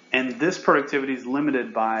 And this productivity is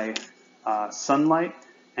limited by sunlight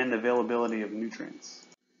and availability of nutrients.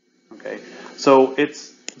 Okay, so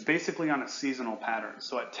it's basically on a seasonal pattern.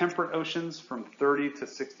 So at temperate oceans from 30 to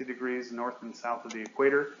 60 degrees north and south of the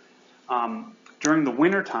equator, during the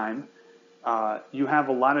winter time, you have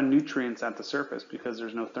a lot of nutrients at the surface because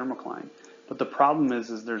there's no thermocline. But the problem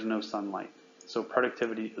is there's no sunlight, so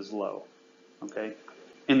productivity is low. Okay,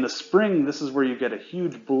 in the spring, this is where you get a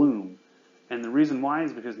huge bloom, and the reason why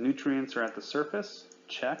is because nutrients are at the surface.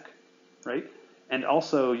 Check, right? And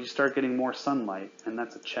also you start getting more sunlight, and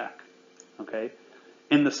that's a check. Okay,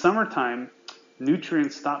 in the summertime,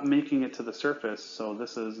 nutrients stop making it to the surface, so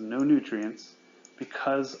this is no nutrients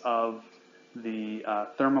because of the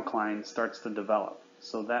thermocline starts to develop.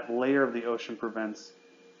 So that layer of the ocean prevents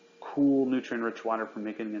cool, nutrient-rich water from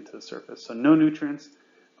making it to the surface. So no nutrients,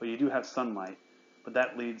 but you do have sunlight. But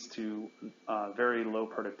that leads to very low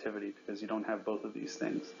productivity because you don't have both of these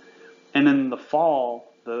things. And in the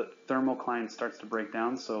fall, the thermocline starts to break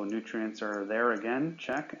down, so nutrients are there again,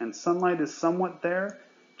 check. And sunlight is somewhat there,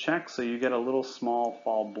 check, so you get a little small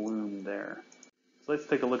fall bloom there. So let's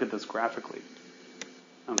take a look at this graphically.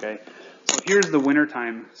 Okay, so here's the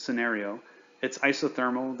wintertime scenario. It's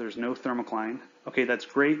isothermal, there's no thermocline. Okay, that's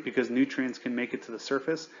great because nutrients can make it to the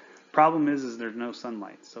surface. Problem is there's no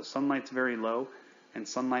sunlight. So sunlight's very low, and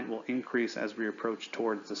sunlight will increase as we approach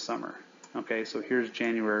towards the summer. Okay, so here's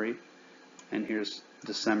January, and here's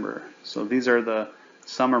December. So these are the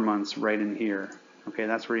summer months right in here. Okay,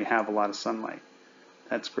 that's where you have a lot of sunlight.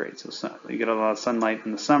 That's great. So you get a lot of sunlight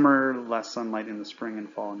in the summer, less sunlight in the spring and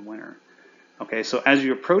fall and winter. Okay, so as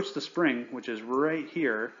you approach the spring, which is right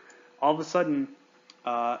here, all of a sudden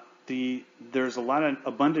there's a lot of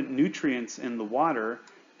abundant nutrients in the water,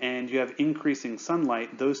 and you have increasing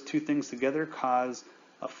sunlight. Those two things together cause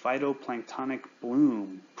a phytoplanktonic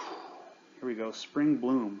bloom. Here we go, spring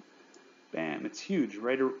bloom. Bam, it's huge,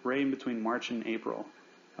 right in between March and April.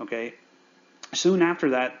 Okay, soon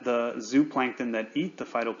after that, the zooplankton that eat the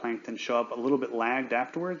phytoplankton show up a little bit lagged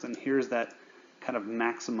afterwards, and here's that kind of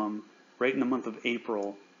maximum. Right in the month of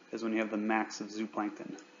April is when you have the max of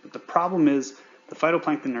zooplankton. But the problem is the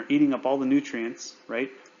phytoplankton are eating up all the nutrients,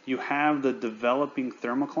 right? You have the developing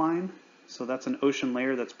thermocline, so that's an ocean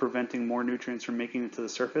layer that's preventing more nutrients from making it to the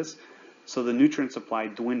surface. So the nutrient supply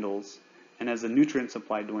dwindles, and as the nutrient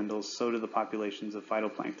supply dwindles, so do the populations of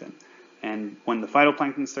phytoplankton. And when the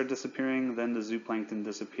phytoplankton start disappearing, then the zooplankton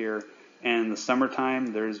disappear. And in the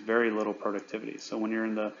summertime, there's very little productivity. So when you're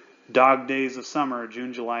in the dog days of summer,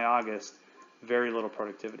 June, July, August, very little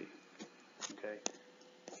productivity. Okay.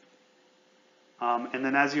 And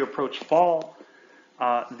then as you approach fall,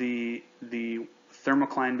 the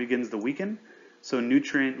thermocline begins to weaken, so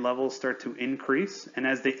nutrient levels start to increase. And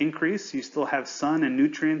as they increase, you still have sun and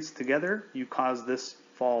nutrients together. You cause this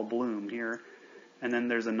fall bloom here. And then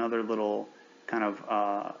there's another little kind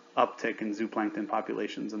of uptick in zooplankton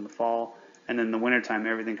populations in the fall. And then in the wintertime,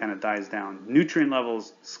 everything kind of dies down. Nutrient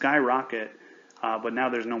levels skyrocket, but now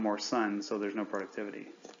there's no more sun, so there's no productivity.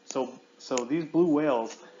 So these blue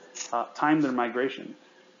whales time their migration.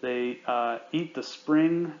 They eat the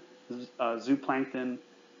spring zooplankton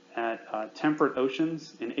at temperate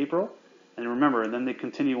oceans in April. And remember, then they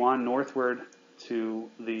continue on northward to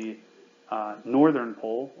the northern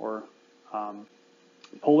pole, or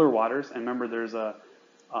polar waters. And remember, there's a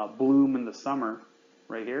bloom in the summer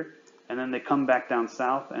right here. And then they come back down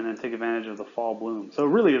south and then take advantage of the fall bloom. So it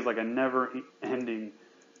really is like a never-ending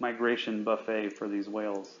migration buffet for these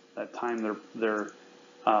whales that time their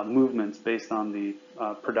movements based on the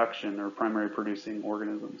production or primary producing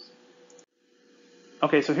organisms.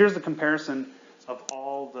 Okay, so here's the comparison of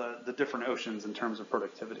all the different oceans in terms of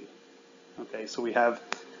productivity. Okay, so we have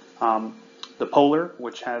the polar,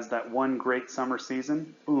 which has that one great summer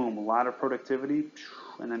season, boom, a lot of productivity,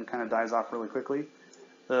 and then kind of dies off really quickly.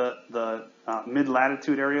 The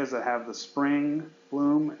mid-latitude areas that have the spring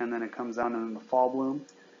bloom, and then it comes down in the fall bloom,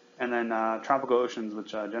 and then tropical oceans,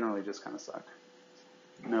 which generally just kind of suck.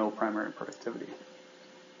 No primary productivity.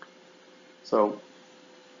 So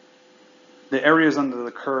the areas under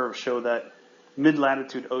the curve show that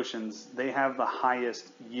mid-latitude oceans, they have the highest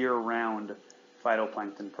year-round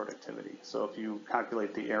phytoplankton productivity. So if you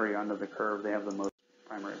calculate the area under the curve, they have the most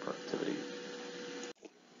primary productivity.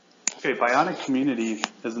 Okay, biotic community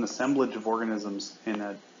is an assemblage of organisms in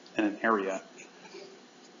an area.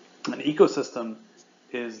 An ecosystem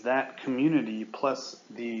is that community plus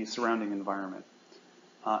the surrounding environment.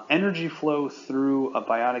 Energy flow through a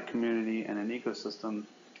biotic community and an ecosystem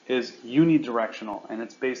is unidirectional, and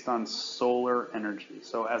it's based on solar energy.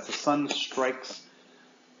 So as the sun strikes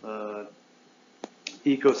the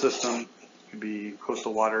ecosystem, could be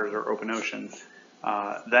coastal waters or open ocean,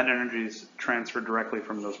 that energy is transferred directly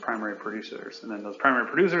from those primary producers. And then those primary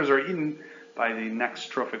producers are eaten by the next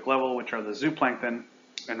trophic level, which are the zooplankton,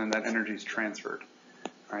 and then that energy is transferred.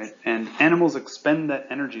 Right? And animals expend that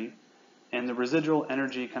energy, and the residual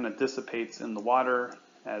energy kind of dissipates in the water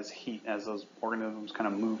as heat, as those organisms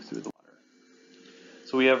kind of move through the water.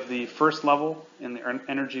 So we have the first level in the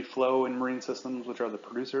energy flow in marine systems, which are the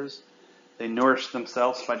producers. They nourish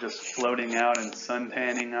themselves by just floating out and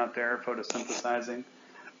suntanning out there, photosynthesizing,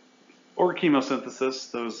 or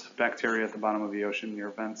chemosynthesis, those bacteria at the bottom of the ocean near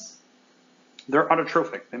vents. They're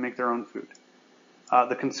autotrophic, they make their own food.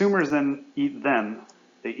 The consumers then eat them,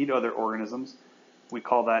 they eat other organisms. We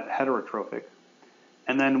call that heterotrophic.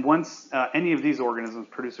 And then once any of these organisms,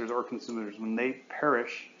 producers or consumers, when they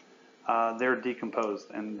perish, they're decomposed,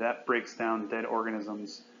 and that breaks down dead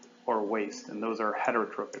organisms or waste, and those are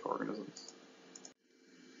heterotrophic organisms.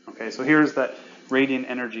 Okay, so here's that radiant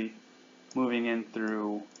energy moving in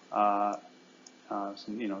through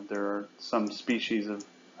there are some species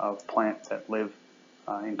of plant that live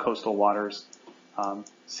in coastal waters,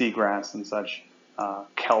 seagrass and such,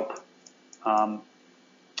 kelp, and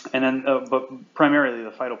then but primarily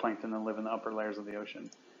the phytoplankton that live in the upper layers of the ocean.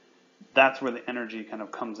 That's where the energy kind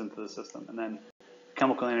of comes into the system, and then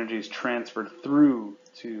chemical energy is transferred through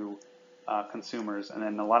to consumers, and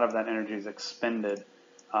then a lot of that energy is expended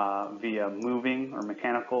via moving or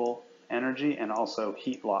mechanical energy and also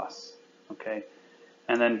heat loss. Okay,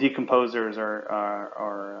 and then decomposers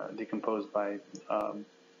are decomposed by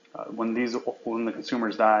when the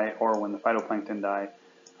consumers die or when the phytoplankton die.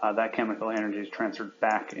 That chemical energy is transferred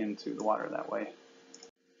back into the water that way.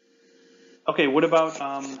 Okay, what about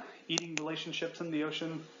eating relationships in the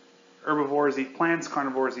ocean? Herbivores eat plants,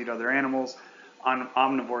 carnivores eat other animals,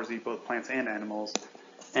 omnivores eat both plants and animals,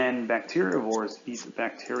 and bacteriivores eat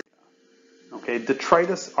bacteria. Okay,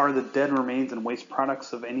 detritus are the dead remains and waste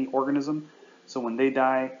products of any organism. So when they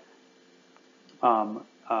die,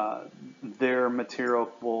 their material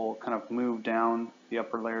will kind of move down the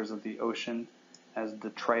upper layers of the ocean as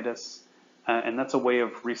detritus, and that's a way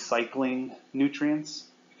of recycling nutrients,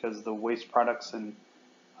 because the waste products and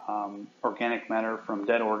organic matter from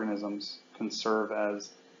dead organisms can serve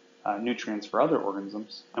as nutrients for other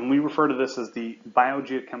organisms. And we refer to this as the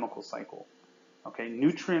biogeochemical cycle. Okay,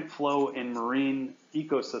 nutrient flow in marine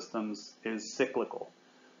ecosystems is cyclical.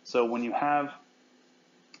 So when you have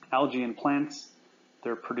algae and plants,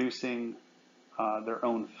 they're producing their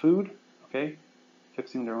own food, okay,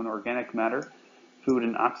 fixing their own organic matter, food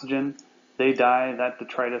and oxygen. They die, that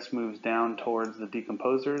detritus moves down towards the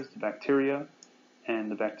decomposers, the bacteria,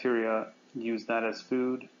 and the bacteria use that as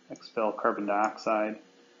food, expel carbon dioxide,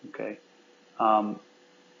 okay.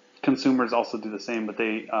 Consumers also do the same, but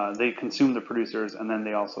they consume the producers, and then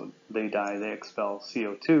they die, they expel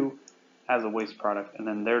CO2 as a waste product, and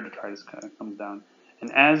then their detritus kind of comes down.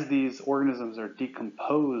 And as these organisms are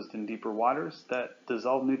decomposed in deeper waters, that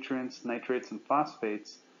dissolved nutrients, nitrates, and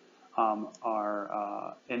phosphates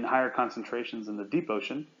are in higher concentrations in the deep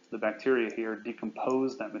ocean. The bacteria here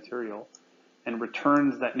decompose that material and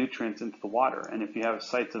returns that nutrients into the water. And if you have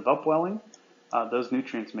sites of upwelling, those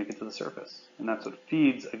nutrients make it to the surface. And that's what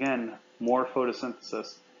feeds, again, more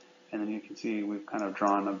photosynthesis. And then you can see we've kind of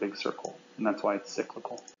drawn a big circle, and that's why it's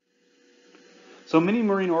cyclical. So many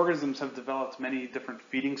marine organisms have developed many different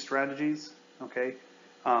feeding strategies, okay?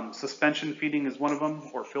 Suspension feeding is one of them,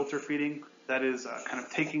 or filter feeding. That is kind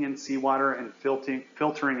of taking in seawater and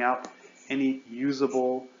filtering out any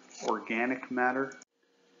usable organic matter.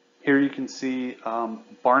 Here you can see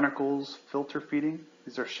barnacles filter feeding.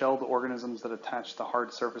 These are shelled organisms that attach to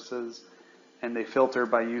hard surfaces, and they filter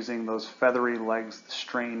by using those feathery legs to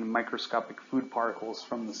strain microscopic food particles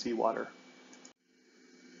from the seawater.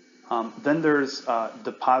 Then there's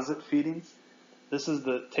deposit feeding. This is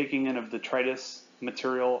the taking in of detritus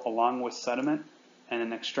material along with sediment and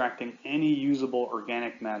then extracting any usable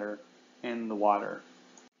organic matter in the water.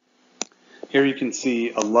 Here you can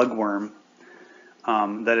see a lugworm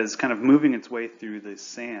that is kind of moving its way through the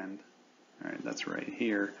sand. All right, that's right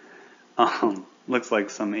here. Looks like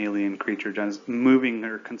some alien creature just moving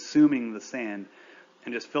or consuming the sand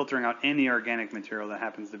and just filtering out any organic material that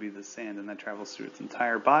happens to be the sand, and that travels through its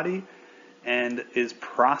entire body and is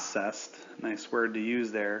processed, nice word to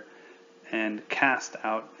use there, and cast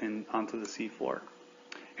out onto the seafloor.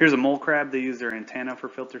 Here's a mole crab. They use their antenna for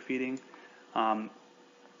filter feeding.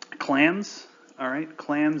 Clams, all right,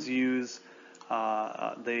 clams use,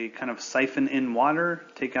 they kind of siphon in water,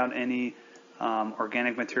 take out any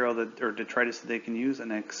organic material or detritus that they can use,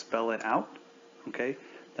 and expel it out. Okay,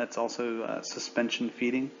 that's also suspension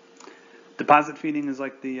feeding. Deposit feeding is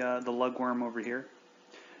like the lugworm over here.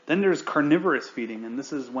 Then there's carnivorous feeding, and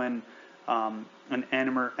this is when an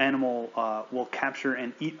animal will capture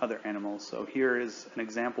and eat other animals. So here is an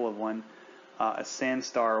example of one, a sand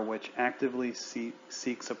star, which actively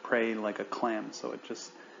seeks a prey like a clam. So it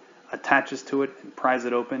just attaches to it and pries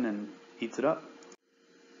it open and eats it up.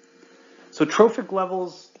 So trophic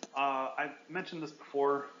levels, I've mentioned this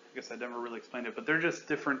before. I guess I never really explained it, but they're just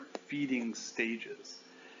different feeding stages.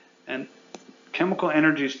 And chemical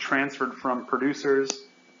energy is transferred from producers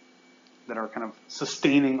that are kind of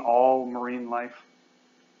sustaining all marine life.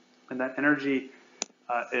 And that energy,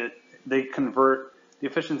 they convert, the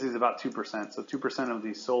efficiency is about 2%. So 2% of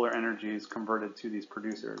the solar energy is converted to these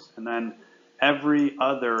producers. And then every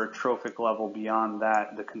other trophic level beyond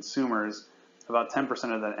that, the consumers, about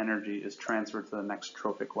 10% of that energy is transferred to the next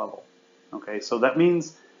trophic level. Okay, so that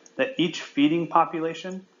means that each feeding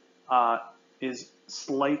population is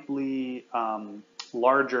slightly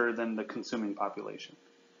larger than the consuming population.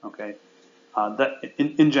 Okay, that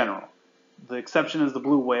in general. The exception is the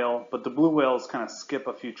blue whale, but the blue whales kind of skip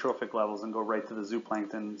a few trophic levels and go right to the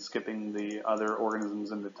zooplankton, skipping the other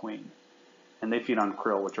organisms in between. And they feed on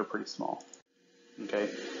krill, which are pretty small. Okay,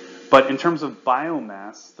 but in terms of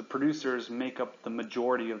biomass, the producers make up the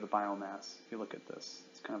majority of the biomass. If you look at this,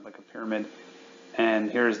 it's kind of like a pyramid.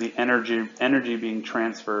 And here's the energy being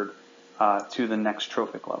transferred to the next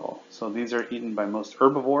trophic level. So these are eaten by most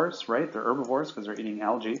herbivores, right? They're herbivores because they're eating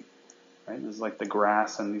algae. Right? This is like the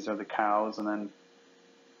grass, and these are the cows, and then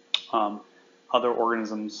other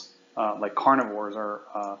organisms like carnivores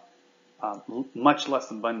are much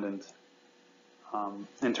less abundant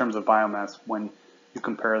in terms of biomass when you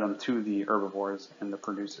compare them to the herbivores and the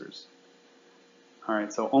producers. All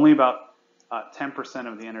right, so only about 10%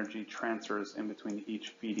 of the energy transfers in between each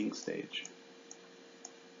feeding stage.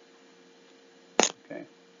 Okay.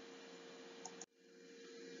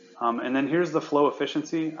 And then here's the flow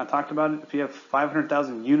efficiency. I talked about it. If you have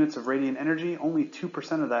 500,000 units of radiant energy, only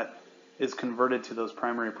 2% of that is converted to those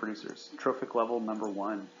primary producers. Trophic level number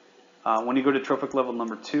 1. When you go to trophic level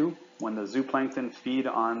number 2, when the zooplankton feed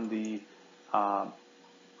on the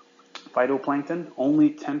phytoplankton,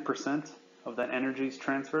 only 10% of that energy is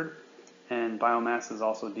transferred, and biomass is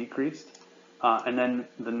also decreased. And then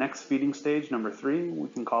the next feeding stage, number 3, we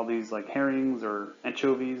can call these like herrings or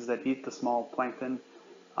anchovies that eat the small plankton.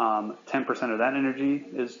 10% of that energy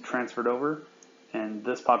is transferred over, and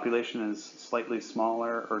this population is slightly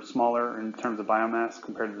smaller in terms of biomass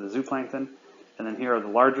compared to the zooplankton. And then here are the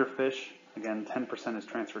larger fish. Again, 10% is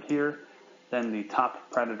transferred here. Then the top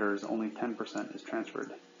predators, only 10% is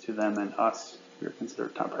transferred to them, and us, we are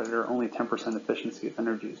considered top predator, only 10% efficiency of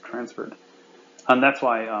energy is transferred. And that's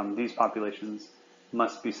why these populations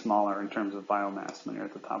must be smaller in terms of biomass when you're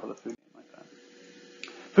at the top of the food chain like that.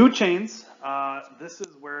 Food chains, this is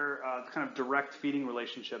where kind of direct feeding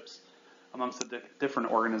relationships amongst the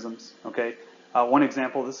different organisms. Okay, one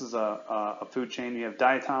example, this is a food chain. You have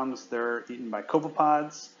diatoms, they're eaten by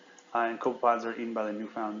copepods, and copepods are eaten by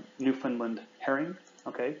the Newfoundland herring.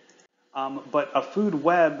 Okay, but a food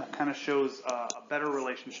web kind of shows a better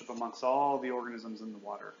relationship amongst all the organisms in the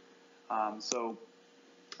water. So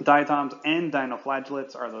diatoms and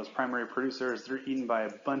dinoflagellates are those primary producers. They're eaten by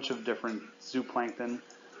a bunch of different zooplankton,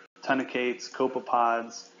 tunicates,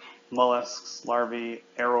 copepods, mollusks, larvae,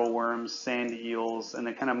 arrowworms, sand eels, and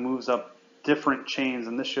it kind of moves up different chains,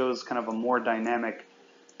 and this shows kind of a more dynamic,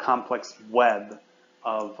 complex web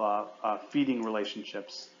of feeding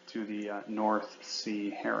relationships to the North Sea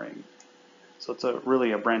herring. So it's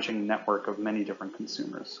really a branching network of many different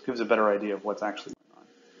consumers. Gives a better idea of what's actually going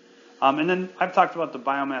on. And then I've talked about the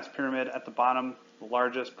biomass pyramid at the bottom, the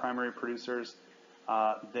largest primary producers.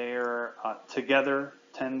 They're together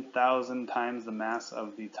 10,000 times the mass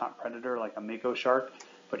of the top predator, like a mako shark.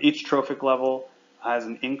 But each trophic level has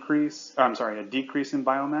a decrease in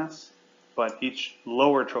biomass, but each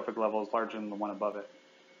lower trophic level is larger than the one above it.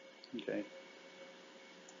 Okay.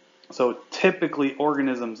 So typically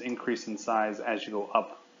organisms increase in size as you go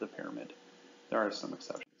up the pyramid. There are some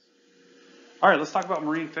exceptions. All right, let's talk about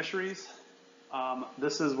marine fisheries.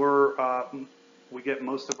 This is where we get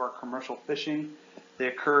most of our commercial fishing. They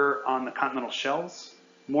occur on the continental shelves.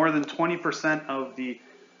 More than 20% of the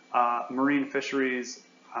marine fisheries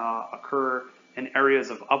occur in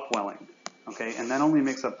areas of upwelling. Okay, and that only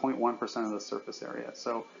makes up 0.1% of the surface area.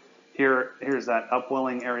 So here's that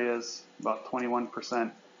upwelling areas, about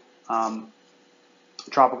 21%.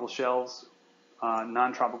 Tropical shelves,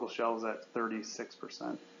 non-tropical shelves at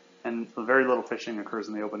 36%. And very little fishing occurs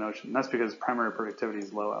in the open ocean. That's because primary productivity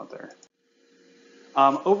is low out there.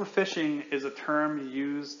 Overfishing is a term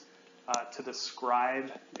used to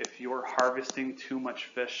describe if you're harvesting too much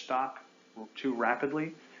fish stock too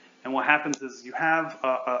rapidly. And what happens is you have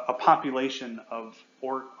a population of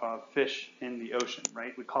fish in the ocean,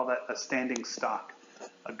 right? We call that a standing stock,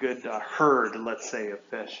 a good herd, let's say, of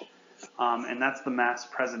fish. And that's the mass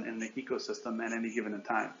present in the ecosystem at any given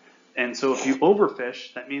time. And so if you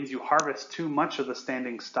overfish, that means you harvest too much of the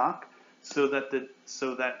standing stock so that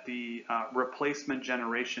the replacement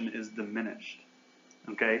generation is diminished.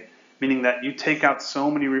 Okay, meaning that you take out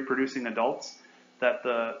so many reproducing adults that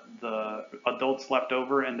the adults left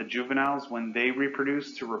over and the juveniles, when they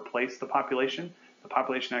reproduce to replace the population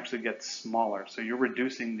actually gets smaller. So you're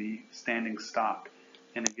reducing the standing stock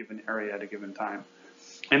in a given area at a given time.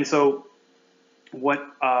 And so what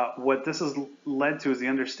this has led to is the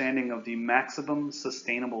understanding of the maximum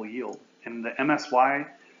sustainable yield. And the MSY,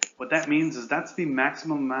 what that means is that's the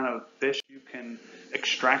maximum amount of fish you can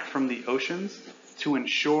extract from the oceans to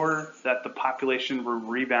ensure that the population will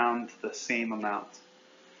rebound the same amount.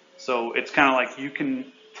 So it's kind of like you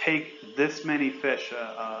can take this many fish,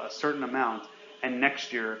 a certain amount, and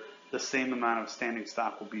next year the same amount of standing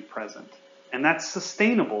stock will be present. And that's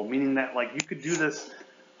sustainable, meaning that like you could do this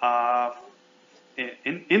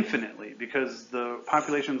infinitely because the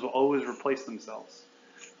populations will always replace themselves.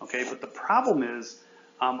 Okay, but the problem is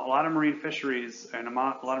a lot of marine fisheries and a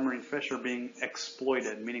lot of marine fish are being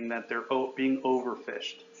exploited, meaning that they're being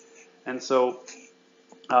overfished. And so,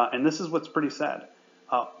 and this is what's pretty sad.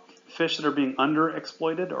 Fish that are being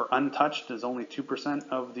underexploited or untouched is only 2%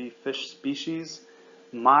 of the fish species.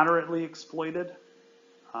 Moderately exploited,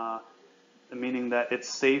 meaning that it's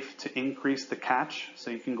safe to increase the catch,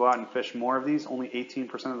 so you can go out and fish more of these, only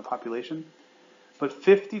 18% of the population. But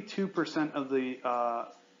 52% of the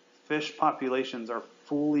fish populations are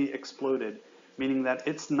fully exploded, meaning that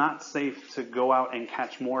it's not safe to go out and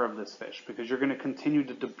catch more of this fish because you're going to continue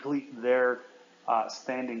to deplete their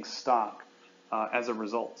standing stock as a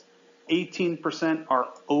result. 18% are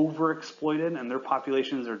overexploited and their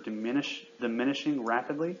populations are diminishing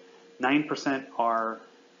rapidly. 9% are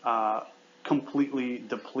completely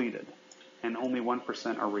depleted, and only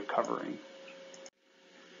 1% are recovering.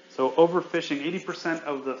 So overfishing, 80%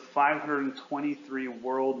 of the 523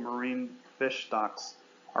 world marine fish stocks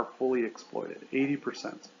are fully exploited,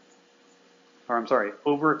 80%. Or I'm sorry,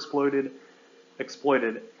 overexploited,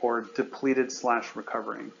 exploited, or depleted /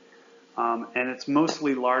 recovering. And it's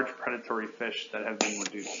mostly large predatory fish that have been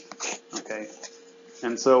reduced, okay?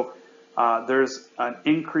 And so there's an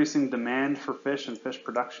increasing demand for fish and fish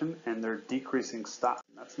production, and they're decreasing stock.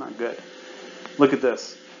 That's not good. Look at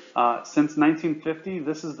this. Since 1950,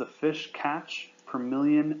 this is the fish catch per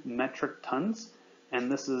million metric tons,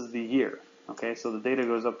 and this is the year. Okay, so the data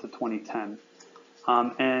goes up to 2010.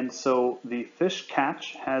 And so the fish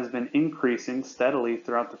catch has been increasing steadily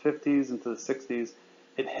throughout the 50s into the 60s.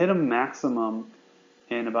 It hit a maximum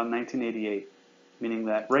in about 1988, meaning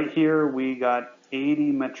that right here we got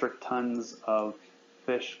 80 metric tons of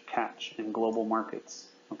fish catch in global markets.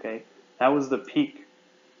 Okay, that was the peak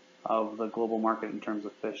of the global market in terms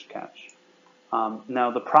of fish catch.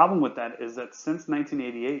 Now the problem with that is that since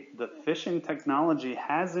 1988, the fishing technology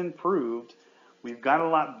has improved. We've got a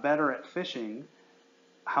lot better at fishing.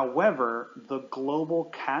 However, the global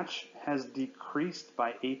catch has decreased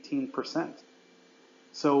by 18%.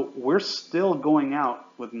 So we're still going out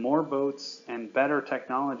with more boats and better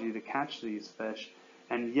technology to catch these fish,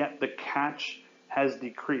 and yet the catch has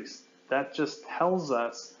decreased. That just tells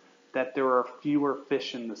us that there are fewer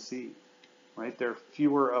fish in the sea, right? There are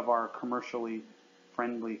fewer of our commercially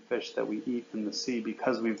friendly fish that we eat in the sea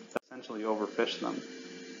because we've essentially overfished them.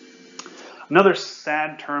 Another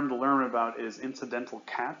sad term to learn about is incidental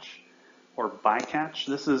catch or bycatch.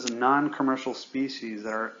 This is non-commercial species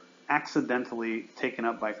that are accidentally taken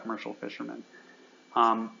up by commercial fishermen.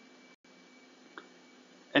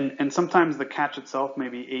 And sometimes the catch itself may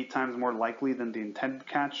be 8 times more likely than the intended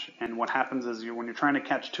catch. And what happens is when you're trying to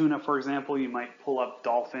catch tuna, for example, you might pull up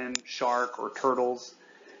dolphin, shark, or turtles,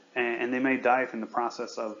 and they may die in the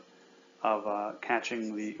process of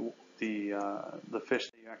catching the fish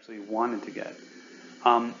that you actually wanted to get.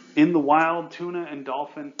 In the wild, tuna and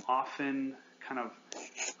dolphin often kind of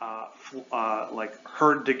like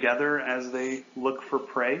herd together as they look for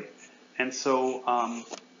prey, and so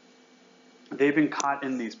they've been caught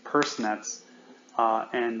in these purse nets.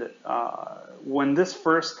 And when this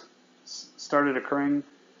first started occurring,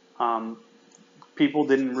 people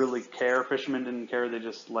didn't really care. Fishermen didn't care. They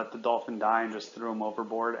just let the dolphin die and just threw him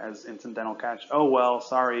overboard as incidental catch. Oh well,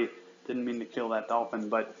 sorry, didn't mean to kill that dolphin.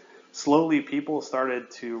 But slowly, people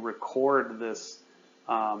started to record this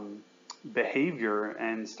behavior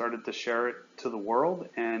and started to share it to the world,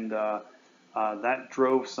 and that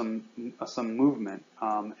drove some movement.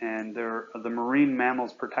 And the Marine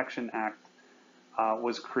Mammals Protection Act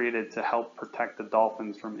was created to help protect the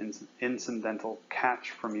dolphins from incidental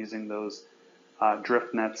catch from using those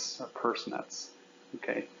drift nets or purse nets.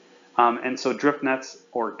 Okay, and so drift nets,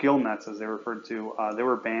 or gill nets as they referred to, they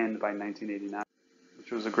were banned by 1989,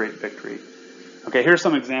 which was a great victory. Okay, here's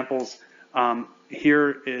some examples.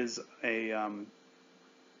 Here is a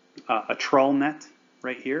trawl net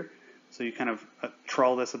right here. So you kind of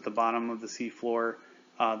trawl this at the bottom of the sea floor.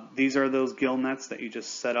 These are those gill nets that you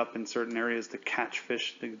just set up in certain areas to catch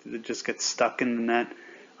fish that just get stuck in the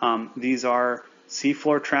net. These are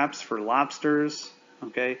seafloor traps for lobsters.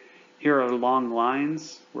 Okay, here are long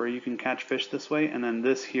lines where you can catch fish this way, and then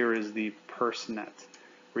this here is the purse net,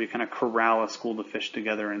 where you kind of corral a school of fish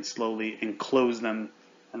together and slowly enclose them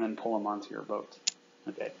and then pull them onto your boat.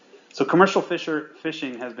 Okay, so commercial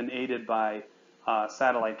fishing has been aided by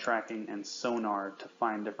satellite tracking and sonar to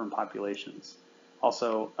find different populations.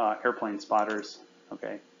 Also, airplane spotters.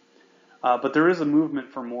 Okay, but there is a movement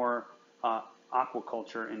for more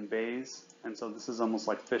aquaculture in bays, and so this is almost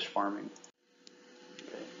like fish farming.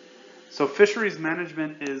 Okay. So fisheries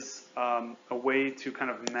management is a way to kind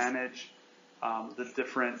of manage the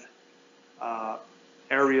different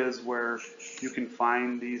areas where you can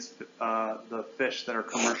find these the fish that are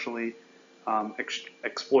commercially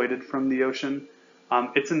exploited from the ocean.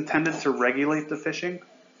 It's intended to regulate the fishing,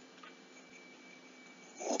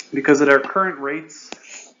 because at our current rates,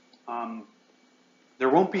 there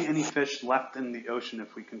won't be any fish left in the ocean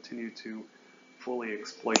if we continue to fully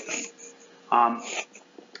exploit them.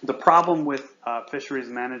 The problem with fisheries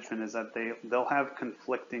management is that they'll have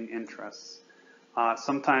conflicting interests.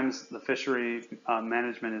 Sometimes the fishery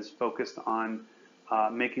management is focused on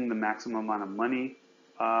making the maximum amount of money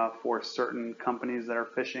for certain companies that are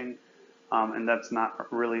fishing, and that's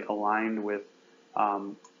not really aligned with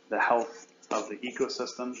the health of the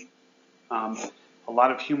ecosystem. A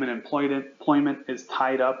lot of human employment is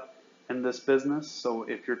tied up in this business, so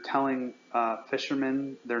if you're telling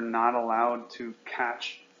fishermen they're not allowed to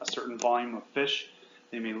catch a certain volume of fish,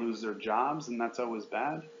 they may lose their jobs, and that's always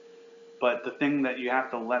bad. But the thing that you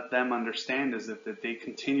have to let them understand is that if they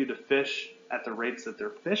continue to fish at the rates that they're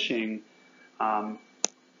fishing,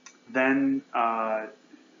 then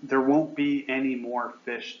there won't be any more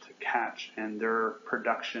fish to catch, and their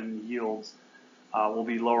production yields will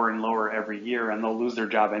be lower and lower every year, and they'll lose their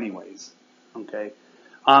job anyways. Okay,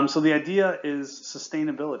 so the idea is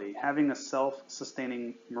sustainability, having a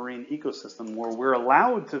self-sustaining marine ecosystem where we're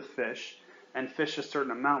allowed to fish and fish a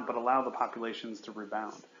certain amount, but allow the populations to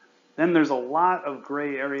rebound. Then there's a lot of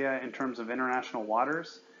gray area in terms of international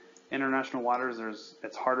waters. International waters,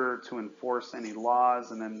 it's harder to enforce any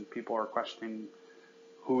laws, and then people are questioning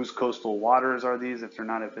whose coastal waters are these. If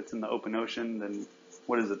it's in the open ocean, then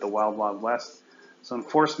what is it, the Wild Wild West? So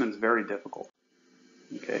enforcement is very difficult.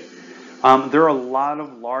 Okay, there are a lot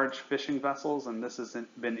of large fishing vessels, and this has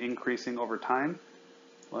been increasing over time.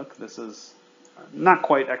 Look, this is not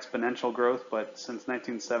quite exponential growth, but since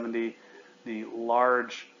 1970, the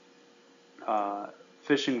large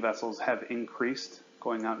fishing vessels have increased,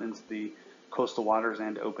 going out into the coastal waters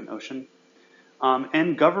and open ocean.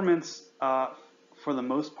 And governments, for the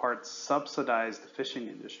most part, subsidize the fishing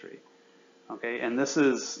industry. Okay, and this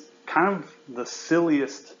is kind of the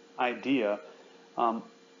silliest idea.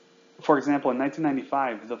 For example, in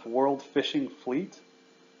 1995, the world fishing fleet,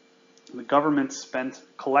 the government spent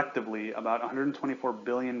collectively about $124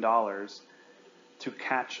 billion to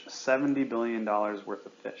catch $70 billion worth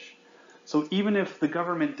of fish. So even if the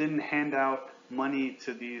government didn't hand out money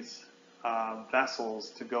to these vessels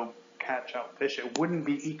to go catch out fish, it wouldn't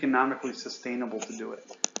be economically sustainable to do it.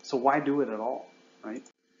 So why do it at all, right?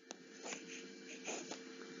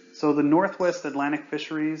 So the Northwest Atlantic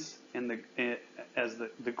fisheries as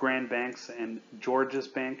the Grand Banks and Georges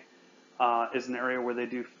Bank is an area where they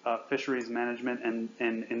do fisheries management, and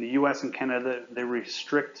in the US and Canada, they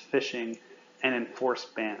restrict fishing and enforce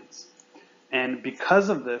bans. And because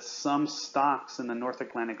of this, some stocks in the North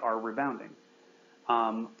Atlantic are rebounding.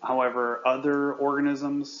 However, other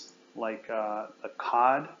organisms like the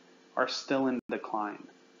cod are still in decline.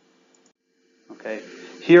 Okay,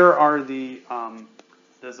 here are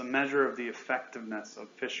there's a measure of the effectiveness of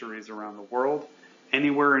fisheries around the world.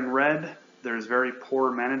 Anywhere in red, there's very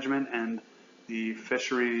poor management, and the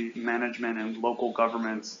fishery management and local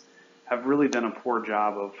governments have really done a poor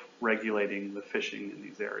job of regulating the fishing in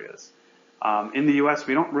these areas. In the US,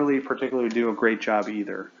 we don't really particularly do a great job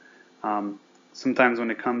either. Sometimes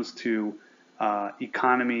when it comes to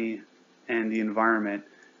economy and the environment,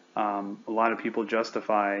 A lot of people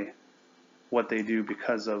justify what they do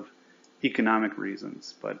because of economic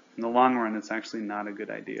reasons, but in the long run, it's actually not a good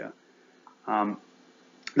idea.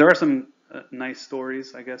 There are some nice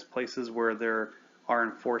stories, I guess, places where there are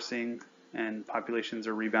enforcing and populations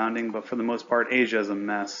are rebounding, but for the most part, Asia is a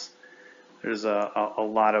mess. There's a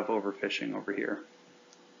lot of overfishing over here.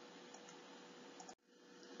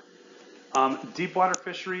 Deep water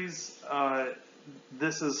fisheries,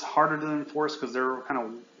 this is harder to enforce because they're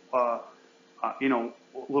kind of, a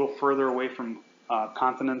little further away from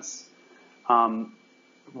continents.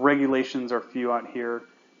 Regulations are few out here.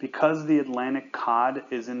 Because the Atlantic cod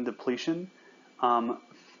is in depletion,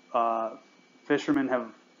 fishermen have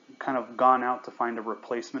kind of gone out to find a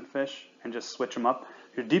replacement fish and just switch them up.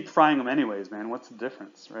 You're deep frying them anyways, man. What's the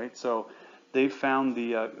difference, right? So they found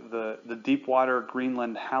the deep water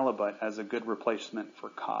Greenland halibut as a good replacement for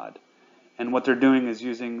cod. And what they're doing is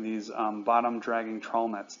using these bottom dragging trawl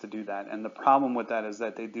nets to do that. And the problem with that is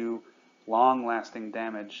that they do long lasting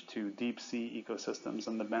damage to deep sea ecosystems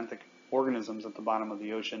and the benthic organisms at the bottom of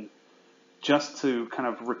the ocean, just to kind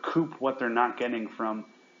of recoup what they're not getting from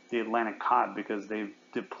the Atlantic cod, because they've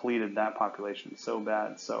depleted that population so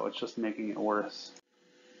bad. So it's just making it worse.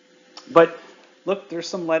 But look, there's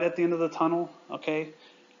some light at the end of the tunnel, okay?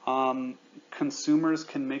 Consumers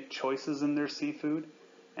can make choices in their seafood,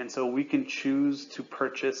 and so we can choose to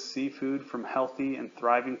purchase seafood from healthy and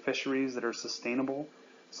thriving fisheries that are sustainable.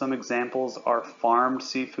 Some examples are farmed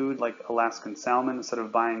seafood like Alaskan salmon instead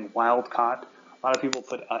of buying wild caught. A lot of people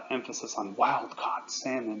put emphasis on wild caught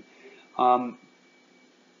salmon.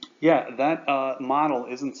 That model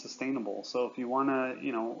isn't sustainable. So if you want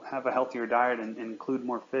to, have a healthier diet and include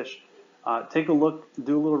more fish, take a look,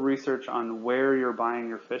 do a little research on where you're buying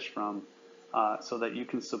your fish from, so that you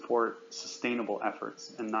can support sustainable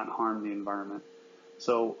efforts and not harm the environment.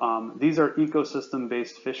 So these are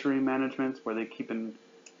ecosystem-based fishery management where they keep in,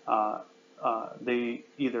 they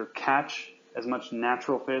either catch as much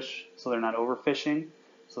natural fish so they're not overfishing,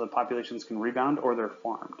 so the populations can rebound, or they're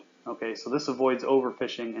farmed. Okay, so this avoids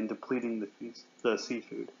overfishing and depleting the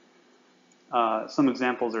seafood. Some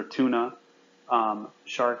examples are tuna,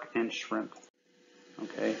 shark, and shrimp.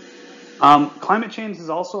 Okay. Climate change has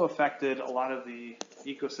also affected a lot of the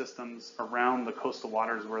ecosystems around the coastal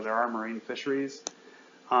waters where there are marine fisheries.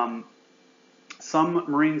 Some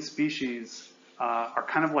marine species are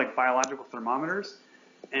kind of like biological thermometers,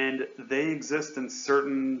 and they exist in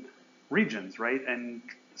certain regions, right? And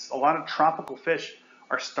a lot of tropical fish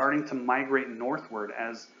are starting to migrate northward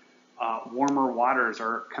as warmer waters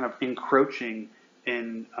are kind of encroaching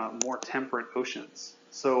in more temperate oceans.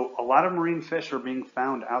 So a lot of marine fish are being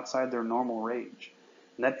found outside their normal range.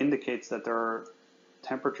 And that indicates that there are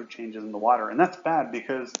temperature changes in the water. And that's bad,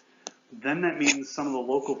 because then that means some of the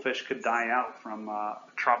local fish could die out from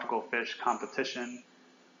tropical fish competition.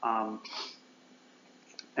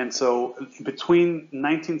 And so between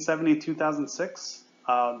 1970 and 2006,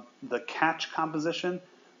 the catch composition,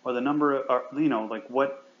 or the number of, like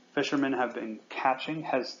what fishermen have been catching,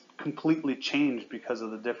 has completely changed because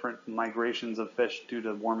of the different migrations of fish due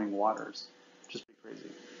to warming waters. Just be crazy.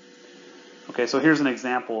 Okay, so here's an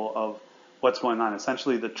example of what's going on.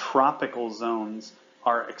 Essentially, the tropical zones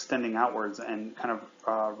are extending outwards and kind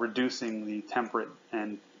of reducing the temperate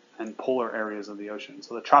and polar areas of the ocean.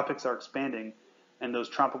 So the tropics are expanding, and those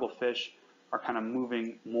tropical fish are kind of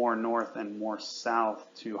moving more north and more south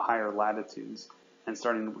to higher latitudes and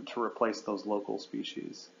starting to replace those local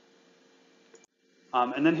species.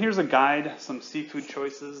 And then here's a guide, some seafood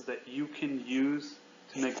choices that you can use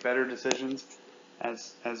to make better decisions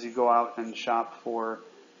as you go out and shop for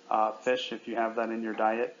fish, if you have that in your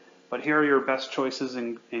diet. But here are your best choices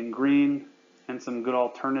in green and some good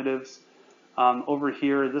alternatives. Over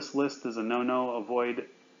here, this list is a no-no. Avoid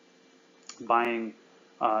buying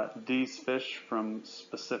these fish from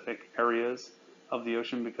specific areas of the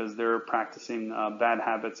ocean because they're practicing bad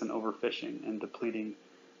habits and overfishing and depleting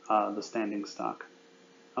the standing stock.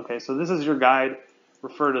 Okay, so this is your guide.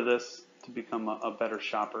 Refer to this to become a better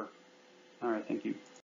shopper. All right, thank you.